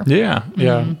for sure. Yeah.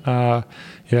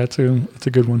 It's a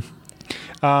good one.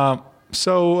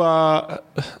 So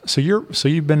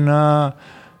you've been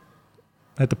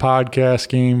at the podcast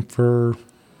game for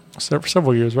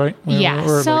several years, right? Yeah.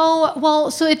 Or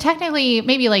So it technically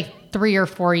maybe like 3 or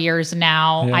 4 years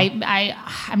now. Yeah.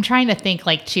 I'm trying to think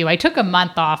like too. I took a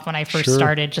month off when I first Sure.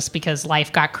 started just because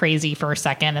life got crazy for a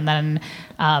second. And then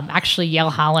actually Yale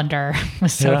Hollander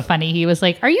was so Yeah. funny. He was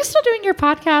like, are you still doing your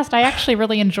podcast? I actually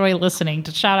really enjoy listening.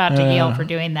 To shout out to Yeah. Yale for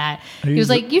doing that. He He's was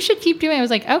like, you should keep doing it. I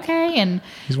was like, okay. And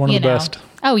He's one of the best.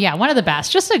 Oh yeah, one of the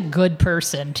best. Just a good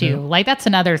person too. Like that's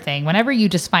another thing. Whenever you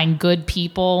just find good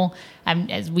people,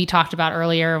 as we talked about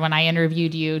earlier when I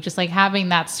interviewed you, just like having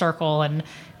that circle and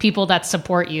people that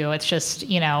support you. It's just,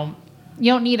 you know,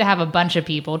 you don't need to have a bunch of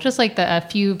people. Just like a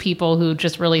few people who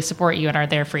just really support you and are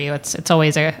there for you. It's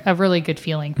always a really good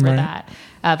feeling for that.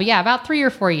 But yeah, about 3 or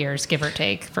 4 years, give or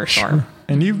take, for sure.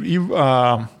 And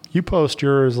you post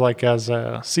yours like as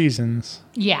seasons,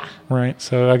 Yeah. right?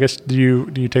 So I guess do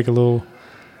you take a little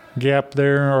gap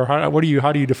there, or how do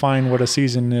you define what a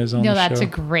season is on the show? No, that's a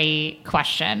great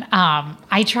question.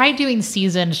 I try doing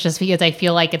seasons just because I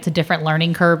feel like it's a different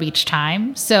learning curve each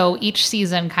time. So each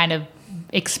season kind of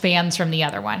expands from the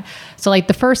other one. So like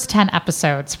the first 10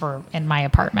 episodes were in my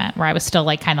apartment where I was still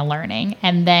like kind of learning.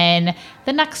 And then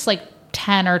the next like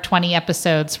 10 or 20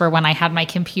 episodes were when I had my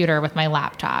computer with my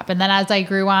laptop. And then as I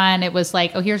grew on, it was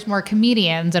like, oh, here's more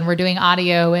comedians and we're doing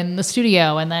audio in the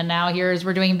studio. And then now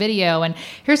we're doing video and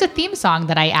here's a theme song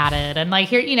that I added. And like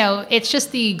here, you know, it's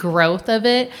just the growth of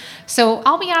it. So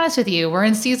I'll be honest with you, we're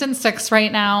in season 6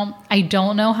 right now. I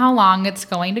don't know how long it's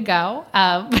going to go,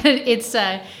 but it's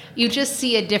you just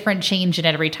see a different change in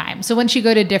it every time. So once you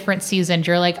go to different seasons,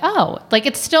 you're like, oh, like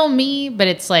it's still me, but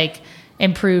it's like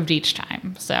improved each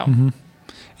time. So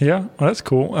Yeah, well, that's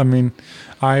cool. I mean,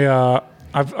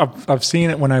 I've seen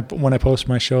it when I post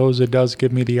my shows. It does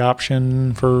give me the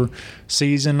option for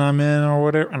season I'm in or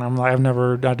whatever,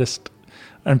 and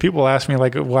and people ask me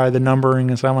like why the numbering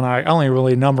and stuff, and I only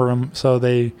really number them so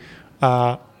they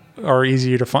are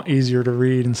easier to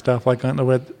read and stuff like that.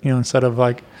 With instead of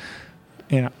like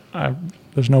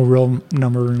there's no real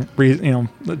number reason.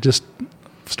 Just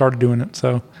started doing it,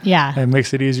 so yeah, it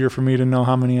makes it easier for me to know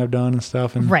how many I've done and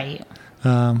stuff. And right.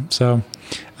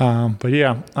 But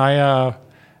yeah,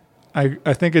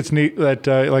 I think it's neat that,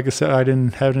 like I said, I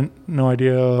had no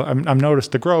idea. I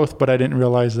noticed the growth, but I didn't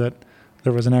realize that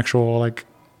there was an actual like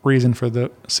reason for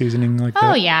the seasoning like that.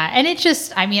 Oh yeah. And it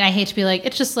just, I mean, I hate to be like,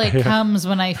 it just like comes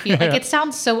when I feel like it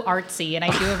sounds so artsy and I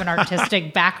do have an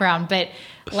artistic background, but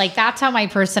like that's how my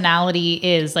personality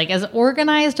is, like as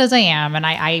organized as I am. And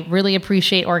I really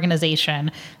appreciate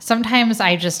organization. Sometimes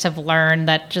I just have learned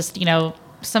that just,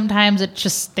 sometimes it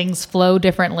just things flow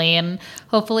differently and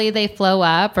hopefully they flow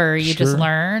up or you just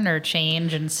learn or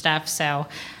change and stuff. So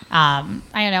I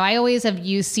don't know. I always have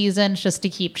used seasons just to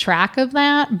keep track of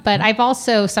that. But I've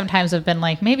also sometimes have been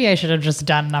like, maybe I should have just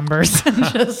done numbers and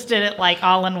just did it like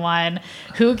all in one.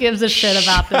 Who gives a shit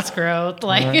about this growth?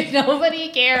 Like nobody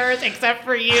cares except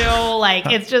for you. Like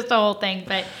it's just a whole thing.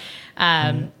 But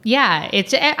yeah,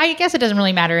 I guess it doesn't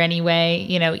really matter anyway,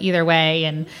 either way.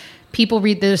 And people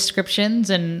read the descriptions,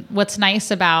 and what's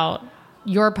nice about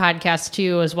your podcast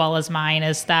too, as well as mine,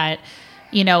 is that,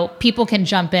 people can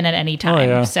jump in at any time. Oh,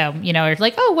 yeah. So, it's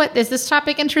like, oh, what does this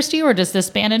topic interest you? Or does this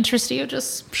band interest you?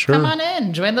 Just come on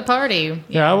in, join the party.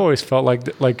 Yeah. I've always felt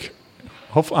like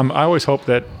I always hope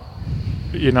that,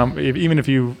 even if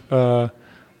you,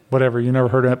 whatever, you never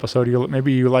heard an episode,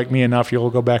 maybe you like me enough, you'll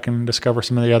go back and discover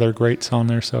some of the other greats on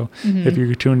there. So if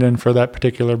you tuned in for that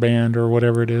particular band or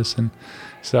whatever it is, and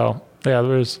so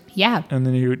yeah, and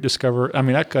then you discover. I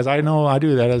mean, because I know I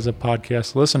do that as a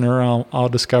podcast listener. I'll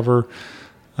discover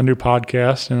a new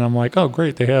podcast, and I'm like, oh,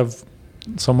 great, they have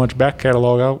so much back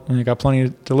catalog out, and you got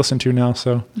plenty to listen to now.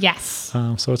 So yes,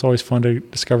 so it's always fun to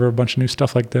discover a bunch of new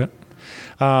stuff like that.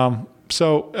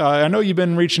 So I know you've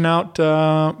been reaching out,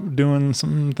 doing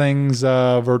some things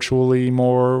virtually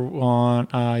more on.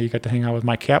 You got to hang out with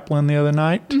Mike Kaplan the other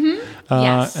night.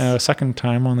 Yes. Second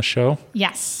time on the show.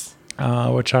 Yes.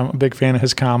 Which I'm a big fan of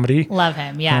his comedy. Love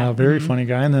him, yeah. Very funny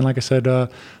guy. And then, like I said,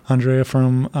 Andrea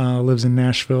lives in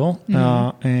Nashville.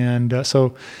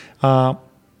 So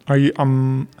are you,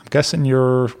 I'm guessing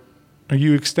are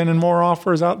you extending more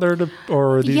offers out there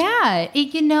Yeah,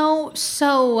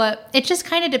 so it just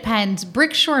kind of depends.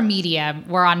 Brickshore Media,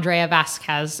 where Andrea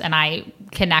Vasquez and I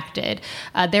connected,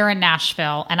 they're in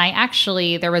Nashville.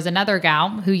 And there was another gal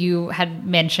who you had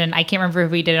mentioned. I can't remember if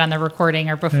we did it on the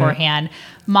recording or beforehand.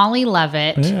 Molly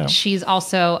Levitt. Yeah. She's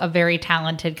also a very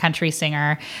talented country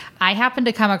singer. I happened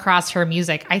to come across her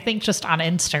music, I think just on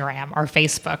Instagram or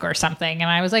Facebook or something. And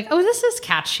I was like, oh, this is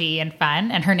catchy and fun.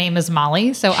 And her name is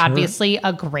Molly. So obviously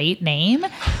a great name.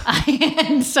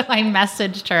 And so I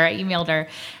messaged her, I emailed her.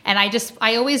 And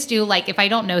I always do, like, if I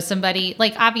don't know somebody,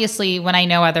 like, obviously when I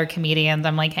know other comedians,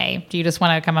 I'm like, hey, do you just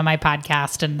want to come on my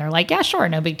podcast? And they're like, yeah, sure,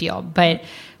 no big deal. But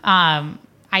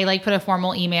I like put a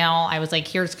formal email. I was like,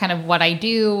 here's kind of what I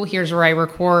do. Here's where I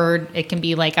record. It can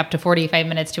be like up to 45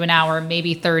 minutes to an hour,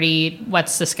 maybe 30.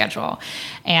 What's the schedule?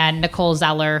 And Nicole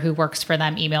Zeller, who works for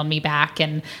them, emailed me back,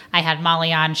 and I had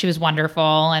Molly on. She was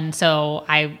wonderful. And so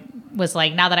I was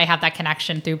like, now that I have that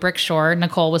connection through Brickshore,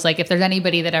 Nicole was like, if there's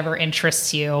anybody that ever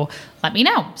interests you, let me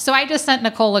know. So I just sent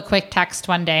Nicole a quick text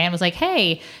one day and was like,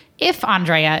 hey, if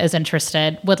Andrea is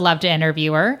interested, would love to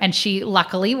interview her. And she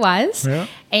luckily was. Yeah.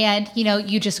 And,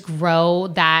 you just grow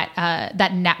that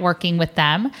networking with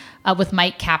them. With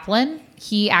Mike Kaplan,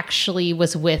 he actually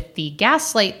was with the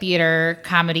Gaslight Theater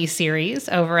comedy series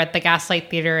over at the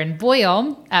Gaslight Theater in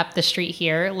Boyle, up the street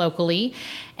here locally.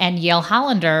 And Yale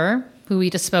Hollander, who we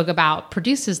just spoke about,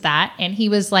 produces that. And he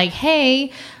was like,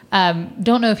 hey,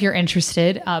 don't know if you're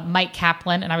interested, Mike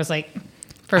Kaplan. And I was like,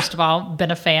 first of all,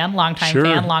 been a fan, longtime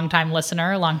fan, longtime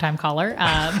listener, longtime caller,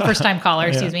 first time caller,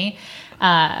 excuse me.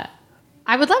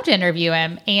 I would love to interview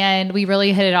him. And we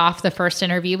really hit it off the first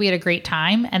interview. We had a great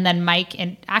time. And then Mike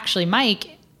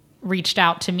reached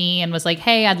out to me and was like,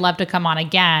 hey, I'd love to come on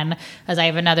again, as I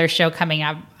have another show coming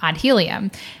up on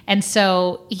Helium. And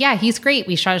so, yeah, he's great.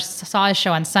 We saw his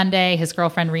show on Sunday. His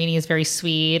girlfriend Rini is very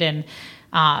sweet. And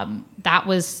that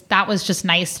was just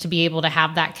nice to be able to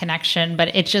have that connection.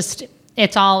 But it's just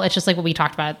like what we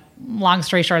talked about. Long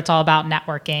story short, it's all about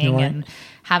networking and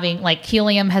having, like,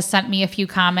 Helium has sent me a few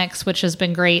comics, which has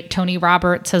been great. Tony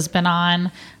Roberts has been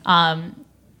on.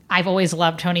 I've always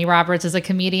loved Tony Roberts as a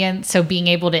comedian. So being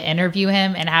able to interview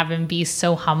him and have him be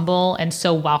so humble and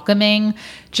so welcoming,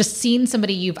 just seeing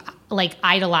somebody you've like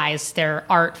idolized their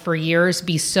art for years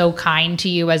be so kind to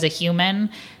you as a human,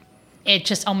 it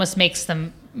just almost makes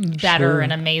them better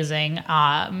and amazing.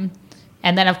 And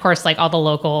then, of course, like all the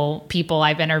local people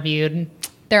I've interviewed,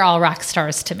 they're all rock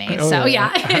stars to me.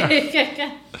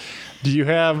 Yeah. Do you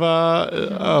have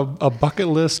a bucket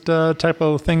list type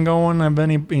of thing going? Have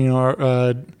any,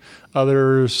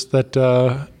 others that,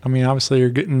 obviously you're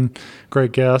getting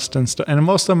great guests and stuff. And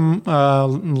most of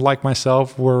them, like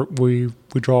myself, we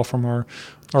draw from our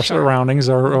surroundings,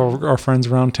 our friends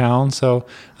around town. So,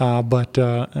 like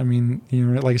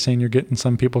you're saying, you're getting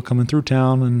some people coming through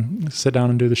town and sit down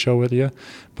and do the show with you.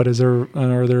 But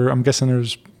I'm guessing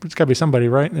there's got to be somebody,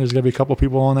 right? There's got to be a couple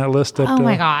people on that list. That, oh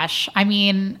my gosh. I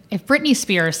mean, if Britney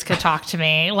Spears could talk to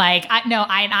me,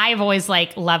 I've always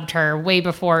loved her way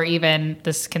before even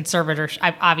this conservator.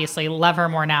 I obviously love her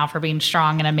more now for being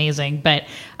strong and amazing. But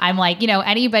I'm like,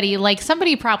 anybody, like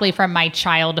somebody probably from my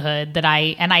childhood that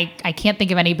I can't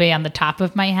think of anybody on the top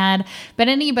of my head, but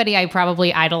anybody I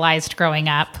probably idolized growing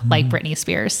up, like Britney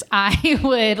Spears, I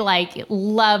would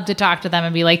love to talk to them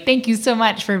and be like, thank you so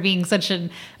much for being such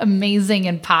an amazing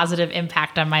and positive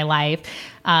impact on my life.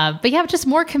 But yeah, just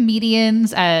more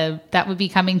comedians that would be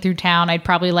coming through town. I'd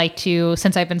probably like to,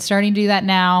 since I've been starting to do that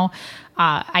now,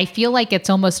 I feel like it's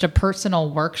almost a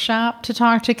personal workshop to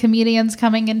talk to comedians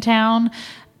coming in town.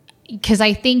 Because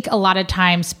I think a lot of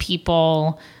times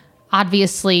people,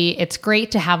 obviously, it's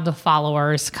great to have the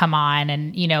followers come on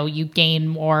and, you gain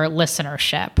more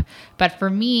listenership. But for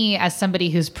me, as somebody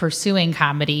who's pursuing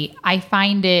comedy, I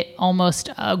find it almost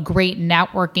a great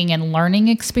networking and learning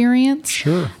experience.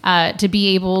 Sure. To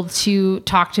be able to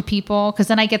talk to people, because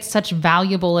then I get such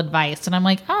valuable advice. And I'm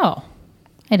like, oh,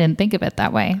 I didn't think of it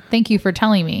that way. Thank you for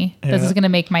telling me. Yeah. This is going to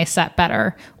make my set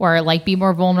better. Or be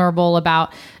more vulnerable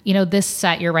about, this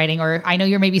set you're writing. Or I know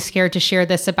you're maybe scared to share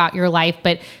this about your life,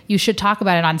 but you should talk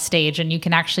about it on stage and you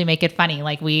can actually make it funny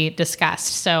like we discussed.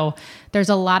 So there's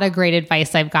a lot of great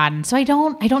advice I've gotten. So I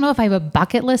don't know if I have a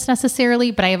bucket list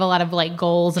necessarily, but I have a lot of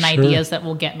goals and ideas that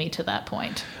will get me to that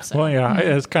point. So, well, yeah,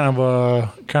 it's kind of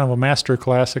a master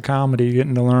class of comedy,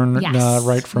 getting to learn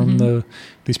right from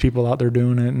these people out there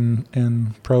doing it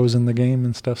and pros in the game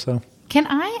and stuff. So can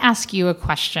I ask you a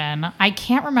question? I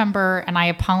can't remember, and I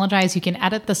apologize. You can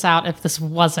edit this out if this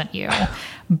wasn't you,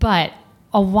 but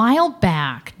a while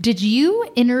back, did you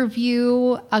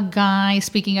interview a guy,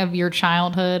 speaking of your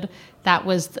childhood, that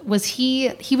was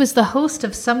he was the host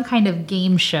of some kind of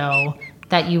game show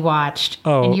that you watched,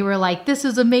 and you were like, this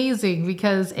is amazing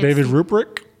because it's David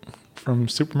Rubrick from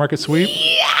Supermarket Sweep?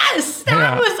 Yes!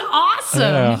 That was awesome!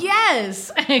 Yeah.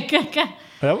 Yes!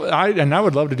 I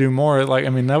would love to do more.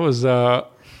 That was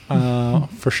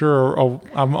for sure.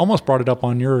 I almost brought it up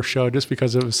on your show just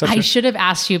because it was such. I should have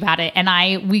asked you about it,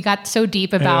 and we got so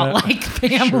deep about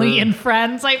family and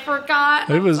friends. I forgot.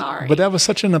 It was, but that was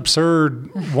such an absurd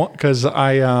one because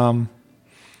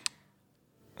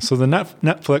So the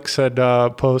Netflix had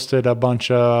posted a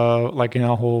bunch of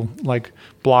whole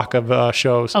block of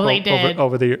shows. Oh, they did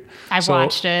over the year. I've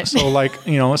watched it. So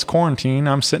it's quarantine.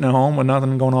 I'm sitting at home with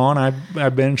nothing going on. I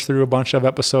binged through a bunch of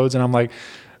episodes, and I'm like,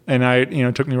 and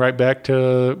it took me right back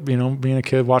to being a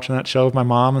kid watching that show with my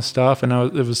mom and stuff. And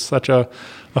it was such a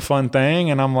fun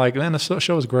thing. And I'm like, man, this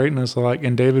show was great. And it's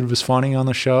and David was funny on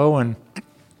the show, and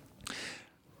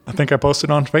I think I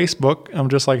posted on Facebook. I'm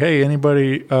just like, hey,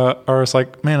 anybody, or it's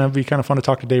like, man, it'd be kind of fun to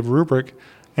talk to Dave Rubrick.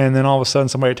 And then all of a sudden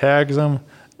somebody tags him.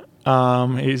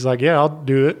 He's like, yeah, I'll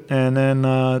do it. And then,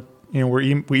 we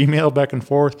emailed back and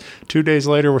forth. 2 days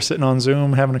later, we're sitting on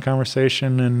Zoom having a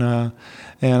conversation. And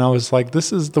I was like,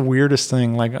 this is the weirdest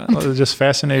thing. Like, it's just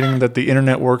fascinating that the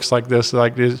internet works like this.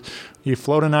 Like, you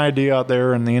float an idea out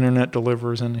there and the internet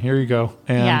delivers, and here you go.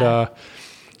 And,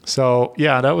 so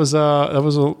yeah, that was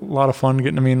a lot of fun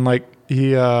getting. I mean, like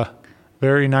he,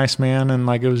 very nice man, and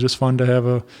like it was just fun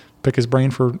to pick his brain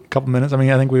for a couple minutes. I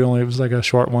mean, I think it was like a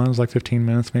short one. It was like 15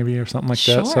 minutes maybe or something like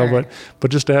that. So,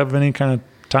 but just to have any kind of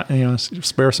time,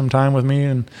 spare some time with me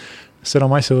and sit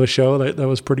on my silly show, that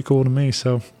was pretty cool to me.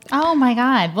 So. Oh my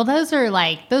God. Well, those are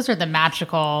the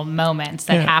magical moments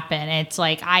that happen. It's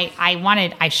like,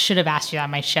 I should have asked you on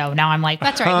my show. Now I'm like,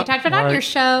 that's all right. We talked about it on your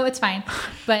show. It's fine.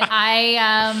 But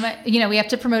we have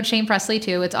to promote Shane Presley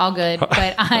too. It's all good.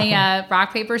 But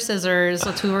rock, paper, scissors.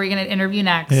 So who are we going to interview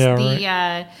next?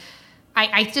 Yeah,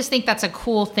 I just think that's a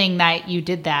cool thing that you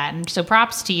did that. And so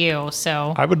props to you.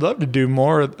 So I would love to do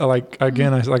more. Like,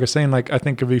 again, like I was saying, like, I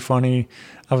think it'd be funny.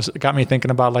 Got me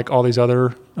thinking about like all these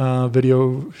other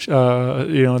video, these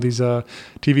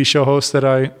TV show hosts that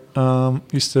I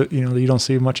used to, that you don't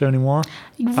see much anymore.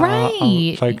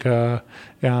 Right. There's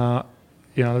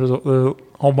a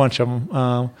whole bunch of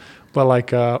them. But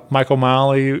like Michael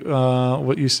Malley,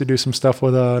 what used to do some stuff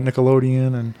with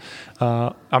Nickelodeon, and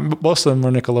most of them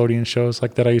are Nickelodeon shows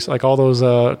like that. I used like all those,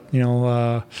 all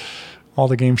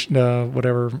the games,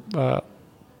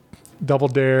 Double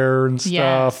Dare and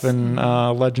stuff, and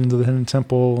Legends of the Hidden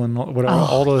Temple and whatever.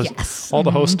 All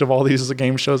the hosts of all these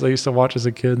game shows I used to watch as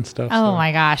a kid and stuff. Oh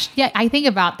my gosh, yeah. I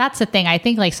think that's the thing. I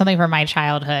think like something from my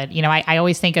childhood. I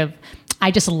always think of. I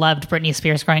just loved Britney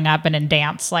Spears growing up, and in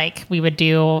dance, like we would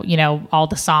do, all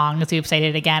the songs. Oops, I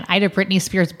Did It Again. I had a Britney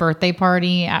Spears birthday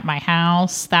party at my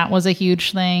house. That was a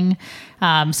huge thing.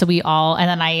 So we all, and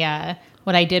then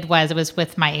what I did was, it was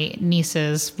with my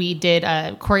nieces. We did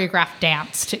a choreographed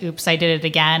dance to Oops, I Did It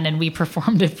Again, and we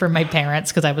performed it for my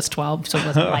parents because I was 12. So it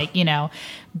wasn't like,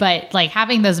 but like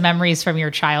having those memories from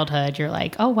your childhood, you're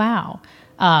like, oh, wow.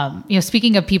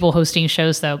 Speaking of people hosting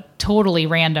shows, though, totally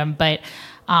random, but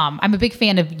I'm a big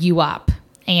fan of You Up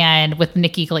and with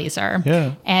Nikki Glazer.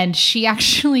 Yeah. And she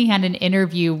actually had an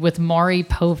interview with Maury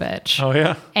Povich. Oh,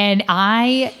 yeah. And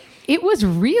it was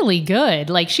really good.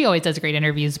 Like, she always does great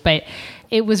interviews, but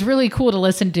it was really cool to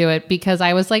listen to it because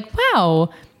I was like, wow,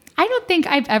 I don't think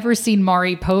I've ever seen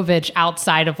Maury Povich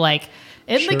outside of like,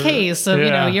 in the case of,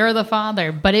 You're the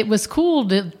Father. But it was cool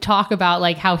to talk about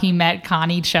like how he met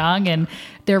Connie Chung and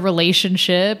their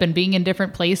relationship and being in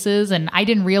different places. And I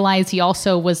didn't realize he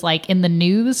also was like in the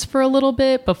news for a little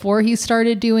bit before he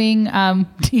started doing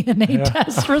DNA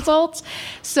test results.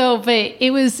 So, but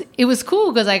it was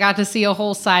cool because I got to see a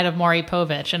whole side of Maury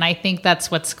Povich. And I think that's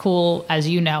what's cool, as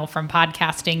you know, from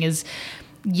podcasting is,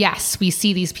 yes, we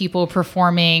see these people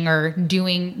performing or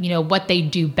doing, what they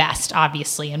do best,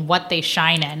 obviously, and what they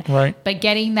shine in. Right. But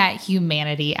getting that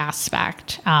humanity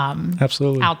aspect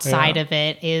absolutely outside of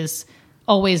it is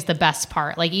always the best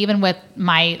part. Like even with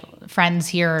my friends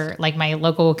here, like my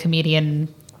local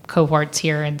comedian cohorts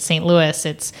here in St.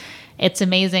 Louis, it's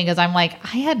amazing because I'm like,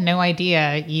 I had no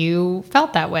idea you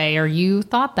felt that way or you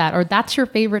thought that or that's your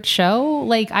favorite show.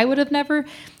 Like I would have never.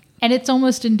 And it's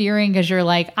almost endearing because you're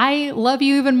like, I love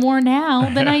you even more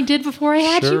now than I did before I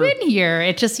had you in here.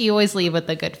 It just, you always leave with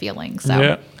a good feeling. So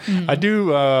yeah, I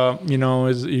do,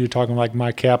 as you're talking like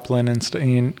Mike Kaplan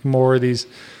and more of these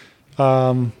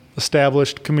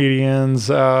established comedians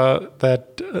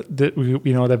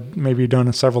that maybe done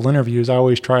in several interviews. I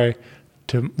always try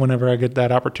to, whenever I get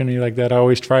that opportunity like that, I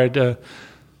always try to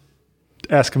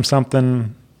ask them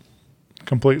something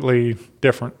completely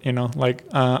different, like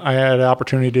I had an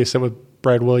opportunity to sit with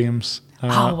Brad Williams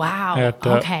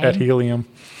at Helium.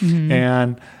 Mm-hmm.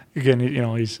 And again,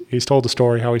 he's told the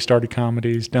story how he started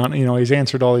comedy. He's done, he's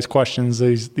answered all these questions,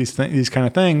 these kind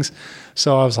of things.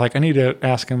 So I was like, I need to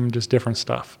ask him just different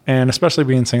stuff. And especially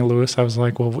being in St. Louis, I was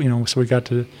like, well, so we got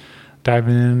to dive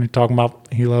in and talking about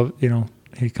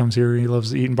he comes here, he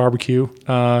loves eating barbecue.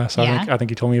 I think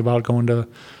he told me about going to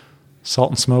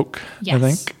Salt and Smoke, I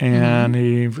think. And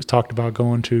he talked about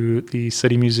going to the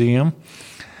City Museum,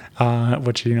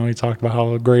 which, he talked about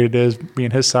how great it is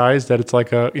being his size, that it's like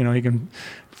he can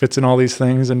fits in all these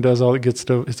things and does all it gets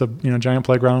to, it's a, giant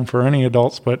playground for any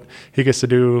adults, but he gets to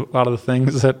do a lot of the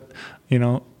things that,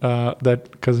 that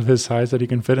because of his size that he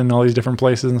can fit in all these different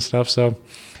places and stuff. So,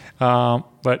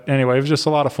 but anyway, it was just a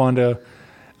lot of fun to,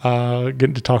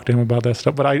 getting to talk to him about that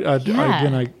stuff. But I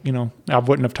Yeah. I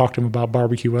wouldn't have talked to him about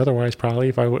barbecue otherwise, probably,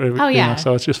 if I would. Oh, yeah.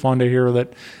 So it's just fun to hear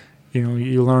that,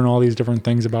 you learn all these different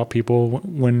things about people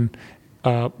when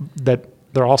that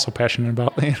they're also passionate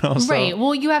about, So. Right.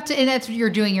 Well, you have to, and that's what you're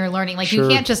doing. You're learning. Like you Sure.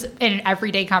 can't just in an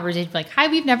everyday conversation be like, "Hi,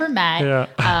 we've never met.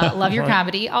 Yeah. Love your Right.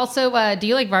 comedy. Also, do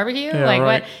you like barbecue? Yeah, like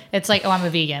right. what? It's like, oh, I'm a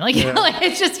vegan. Like, like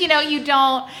it's just you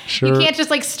don't. Sure. You can't just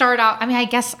like start out. I mean, I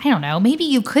guess I don't know. Maybe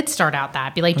you could start out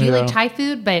that be like, do you like Yeah. Thai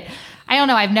food? But I don't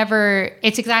know. I've never.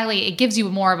 It's exactly. It gives you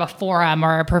more of a forum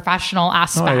or a professional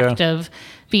aspect of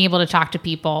being able to talk to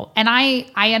people. And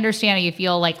I understand how you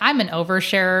feel. Like I'm an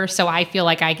oversharer, so I feel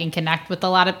like I can connect with a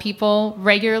lot of people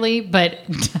regularly, but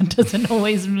that doesn't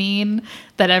always mean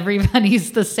that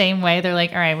everybody's the same way. They're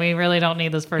like, all right, we really don't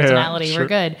need this personality. sure. We're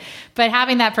good. But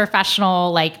having that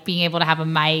professional, like being able to have a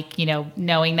mic,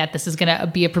 knowing that this is going to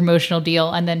be a promotional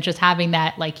deal, and then just having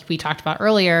that, like we talked about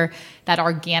earlier, that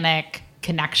organic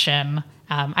connection.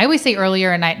 I always say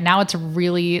earlier, and now it's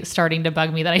really starting to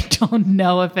bug me that I don't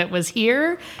know if it was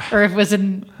here or if it was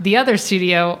in the other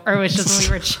studio or it was just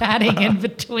when we were chatting in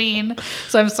between.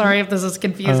 So I'm sorry if this is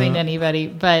confusing to anybody,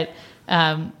 but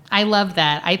I love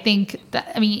that. I think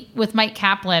that, with Mike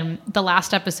Kaplan, the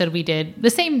last episode we did, the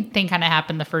same thing kind of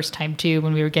happened the first time too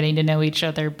when we were getting to know each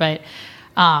other, but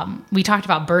we talked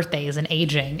about birthdays and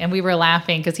aging, and we were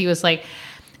laughing because he was like,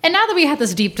 and now that we had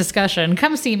this deep discussion,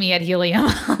 come see me at Helium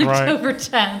on Right. October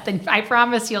 10th, and I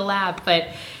promise you'll laugh. But,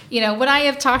 would I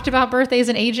have talked about birthdays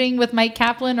and aging with Mike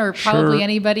Kaplan or probably Sure.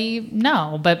 anybody?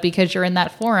 No, but because you're in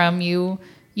that forum, you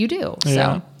do.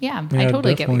 So, Yeah. I Yeah,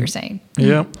 totally get what definitely. you're saying.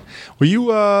 Yeah. Well, we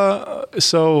got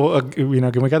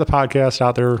the podcast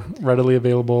out there readily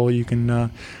available. You can,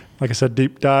 like I said,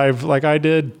 deep dive like I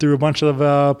did through a bunch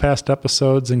of past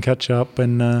episodes and catch up.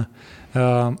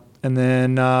 And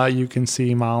then you can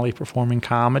see Molly performing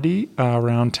comedy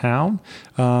around town.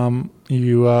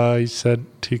 You said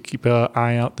to keep an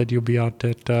eye out that you'll be out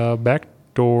at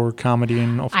Backdoor Comedy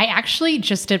in I actually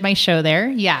just did my show there.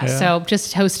 Yeah. Yeah. So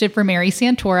just hosted for Mary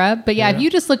Santora. But yeah, if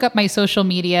you just look up my social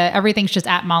media, everything's just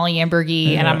at Molly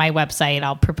Ambergy. And on my website,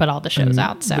 I'll put all the shows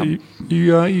out. So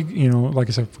you like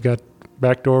I said, we got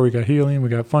Backdoor, we got Helium, we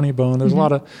got Funny Bone. There's a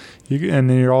lot of and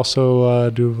then you're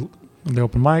also do the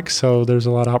open mics, so there's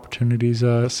a lot of opportunities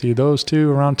to see those too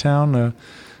around town.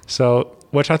 So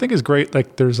which I think is great.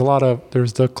 Like there's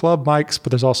the club mics,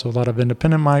 but there's also a lot of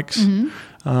independent mics.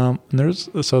 And there's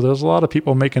a lot of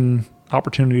people making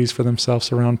opportunities for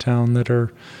themselves around town that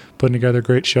are putting together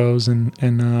great shows and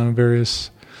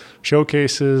various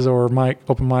showcases or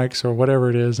open mics or whatever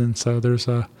it is. And so there's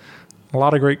a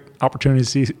lot of great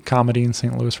opportunities to see comedy in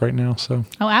St. Louis right now. So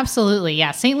Oh, absolutely.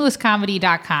 Yeah.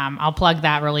 stlouiscomedy.com. I'll plug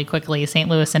that really quickly. St.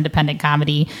 Louis Independent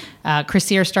Comedy. Chris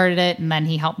Sear started it, and then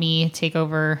he helped me take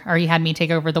over, or he had me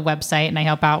take over the website, and I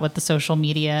help out with the social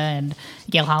media, and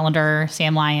Gail Hollander,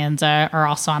 Sam Lyons are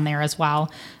also on there as well.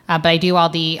 But I do all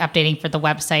the updating for the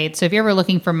website. So if you're ever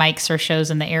looking for mics or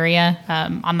shows in the area,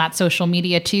 on that social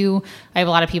media too, I have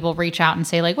a lot of people reach out and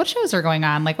say like, what shows are going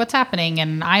on? Like what's happening?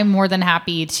 And I'm more than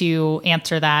happy to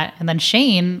answer that. And then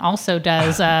Shane also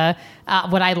does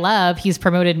what I love. He's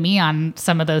promoted me on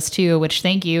some of those too, which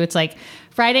thank you. It's like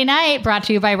Friday night brought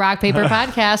to you by Rock Paper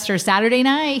Podcast, or Saturday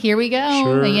night, here we go.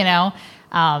 Sure.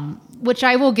 Which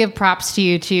I will give props to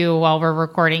you too while we're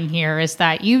recording here, is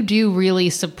that you do really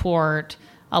support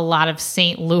a lot of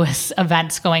St. Louis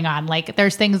events going on. Like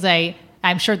there's things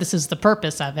I'm sure this is the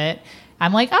purpose of it.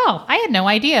 I'm like, oh, I had no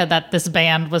idea that this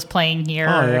band was playing here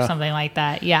or something like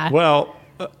that. Yeah. Well,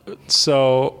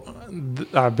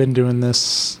 I've been doing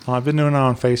this. I've been doing it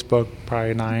on Facebook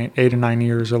probably 8 or 9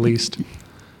 years at least,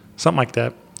 something like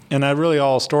that. And I really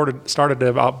all started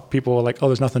about people like, oh,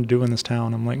 there's nothing to do in this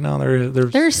town. I'm like, no,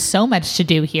 there's so much to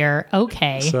do here.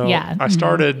 Okay. So yeah. I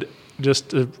started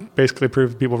just to basically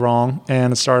prove people wrong,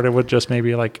 and it started with just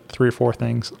maybe like 3 or 4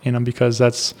 things, because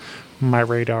that's my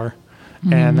radar.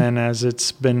 And then as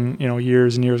it's been,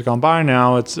 years and years gone by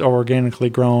now, it's organically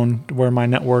grown where my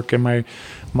network and my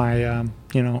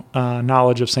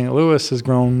knowledge of St. Louis has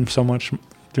grown so much,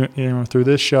 through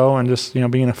this show and just,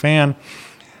 being a fan,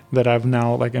 that I've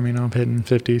now, I'm hitting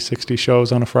 50, 60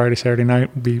 shows on a Friday, Saturday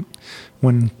night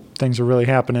when things are really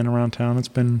happening around town. It's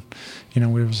been,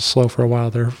 we was slow for a while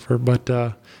there, but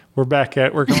we're back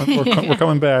we're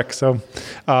coming back. So,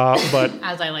 but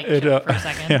as I like to joke for a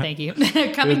second, thank you.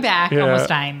 Coming back, almost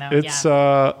dying though. It's,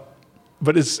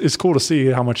 but it's cool to see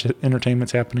how much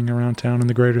entertainment's happening around town in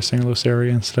the greater St. Louis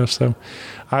area and stuff. So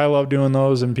I love doing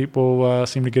those, and people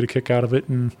seem to get a kick out of it.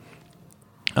 And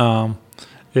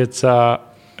it's, I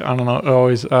don't know, it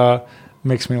always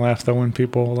makes me laugh though when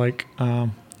people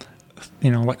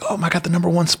like, oh, I got the number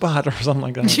one spot or something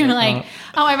like that. You're like,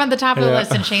 oh, I'm on the top of the Yeah.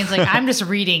 list, and Shane's like, I'm just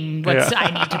reading what Yeah.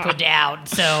 I need to put down.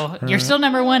 So you're still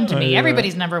number one to me. Yeah.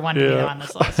 Everybody's number one to me Yeah. though, on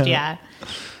this list. Yeah.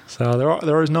 So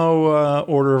there is no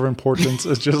order of importance.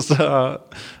 It's just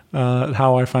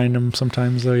how I find them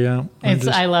sometimes. So yeah,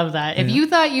 I love that. If you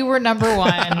thought you were number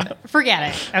one,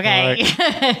 forget it.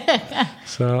 Okay.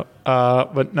 So,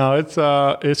 but no,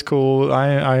 it's cool.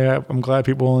 I'm glad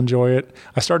people enjoy it.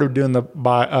 I started doing the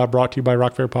brought to you by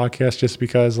Rock Fair podcast just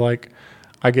because like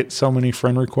I get so many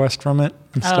friend requests from it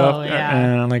and stuff, yeah.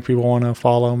 and like people want to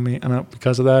follow me and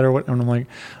because of that or what. And I'm like,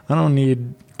 I don't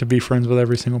need to be friends with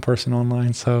every single person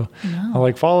online. So I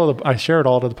like I share it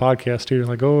all to the podcast too.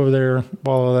 Like go over there,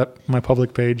 follow my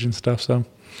public page and stuff. So.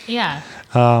 Yeah.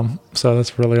 So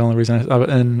that's really the only reason.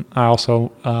 And I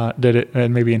also did it,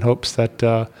 and maybe in hopes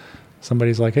that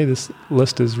somebody's like, "Hey, this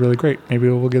list is really great. Maybe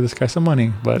we'll give this guy some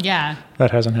money." But Yeah.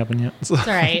 that hasn't happened yet. It's all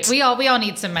right. We all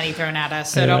need some money thrown at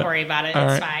us, so don't worry about it. All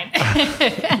It's right.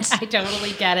 fine. I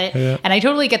totally get it. Yeah. And I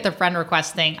totally get the friend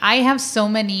request thing. I have so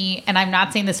many, and I'm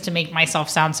not saying this to make myself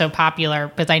sound so popular,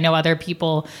 because I know other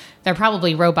people, they're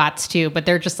probably robots too, but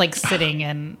they're just like sitting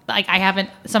and like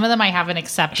some of them I haven't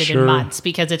accepted in Sure. months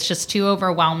because it's just too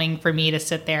overwhelming for me to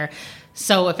sit there.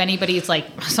 So if anybody's like,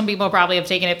 some people probably have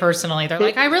taken it personally. They're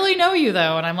like, I really know you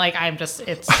though. And I'm like,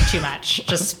 it's too much.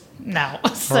 Just no.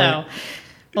 So Right.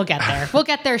 we'll get there. We'll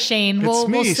get there, Shane. We'll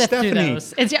me, sift Stephanie. through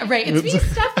those. It's me,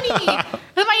 Stephanie.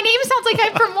 My name sounds like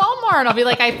I'm from Walmart. I'll be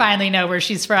like, I finally know where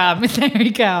she's from. There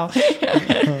you go.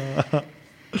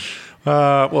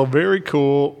 Well, very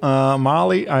cool,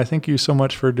 Molly. I thank you so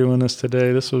much for doing this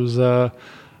today. This was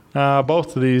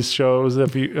both of these shows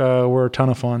were a ton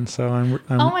of fun. So I'm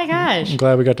Oh my gosh. I'm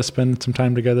glad we got to spend some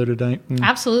time together tonight. And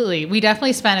Absolutely. We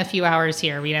definitely spent a few hours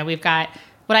here. We've got,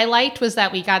 what I liked was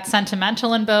that we got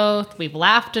sentimental in both. We've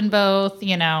laughed in both,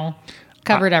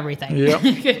 covered everything. yeah,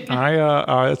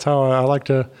 that's how I like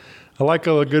to. I like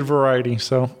a good variety.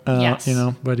 So Yes.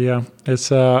 but yeah,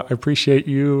 it's I appreciate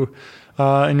you.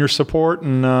 And your support,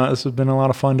 and this has been a lot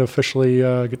of fun to officially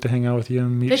get to hang out with you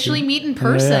and meet Meet in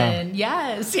person.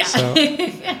 Yes. Yeah.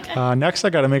 So, next, I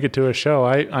got to make it to a show.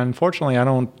 Unfortunately, I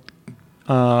don't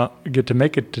get to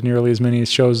make it to nearly as many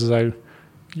shows as I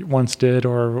once did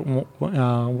or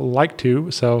like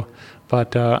to. So,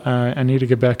 but I need to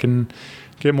get back and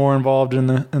get more involved in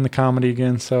the comedy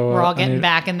again. So We're all getting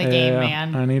back in the game,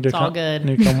 man. I need to It's all good.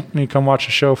 Need to come watch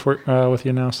a show with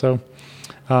you now. So.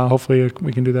 Hopefully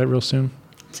we can do that real soon.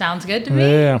 Sounds good to me.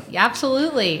 Yeah.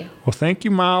 Absolutely. Well, thank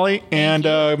you, Molly. And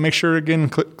make sure, again,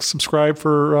 click subscribe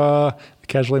for the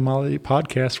Casually Molly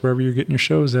podcast, wherever you're getting your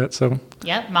shows at. So,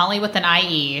 Yep. Molly with an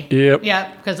IE. Yep.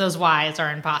 Yep. Because those Y's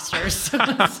are imposters. So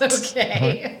it's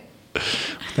okay.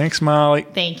 thanks, Molly.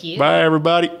 Thank you. Bye,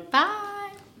 everybody. Bye.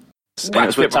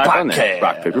 Rock Paper Podcast.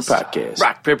 Rock Paper Podcast.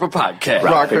 Rock Paper Podcast.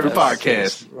 Rock Paper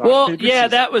Podcast. Well, yeah,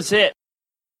 that was it.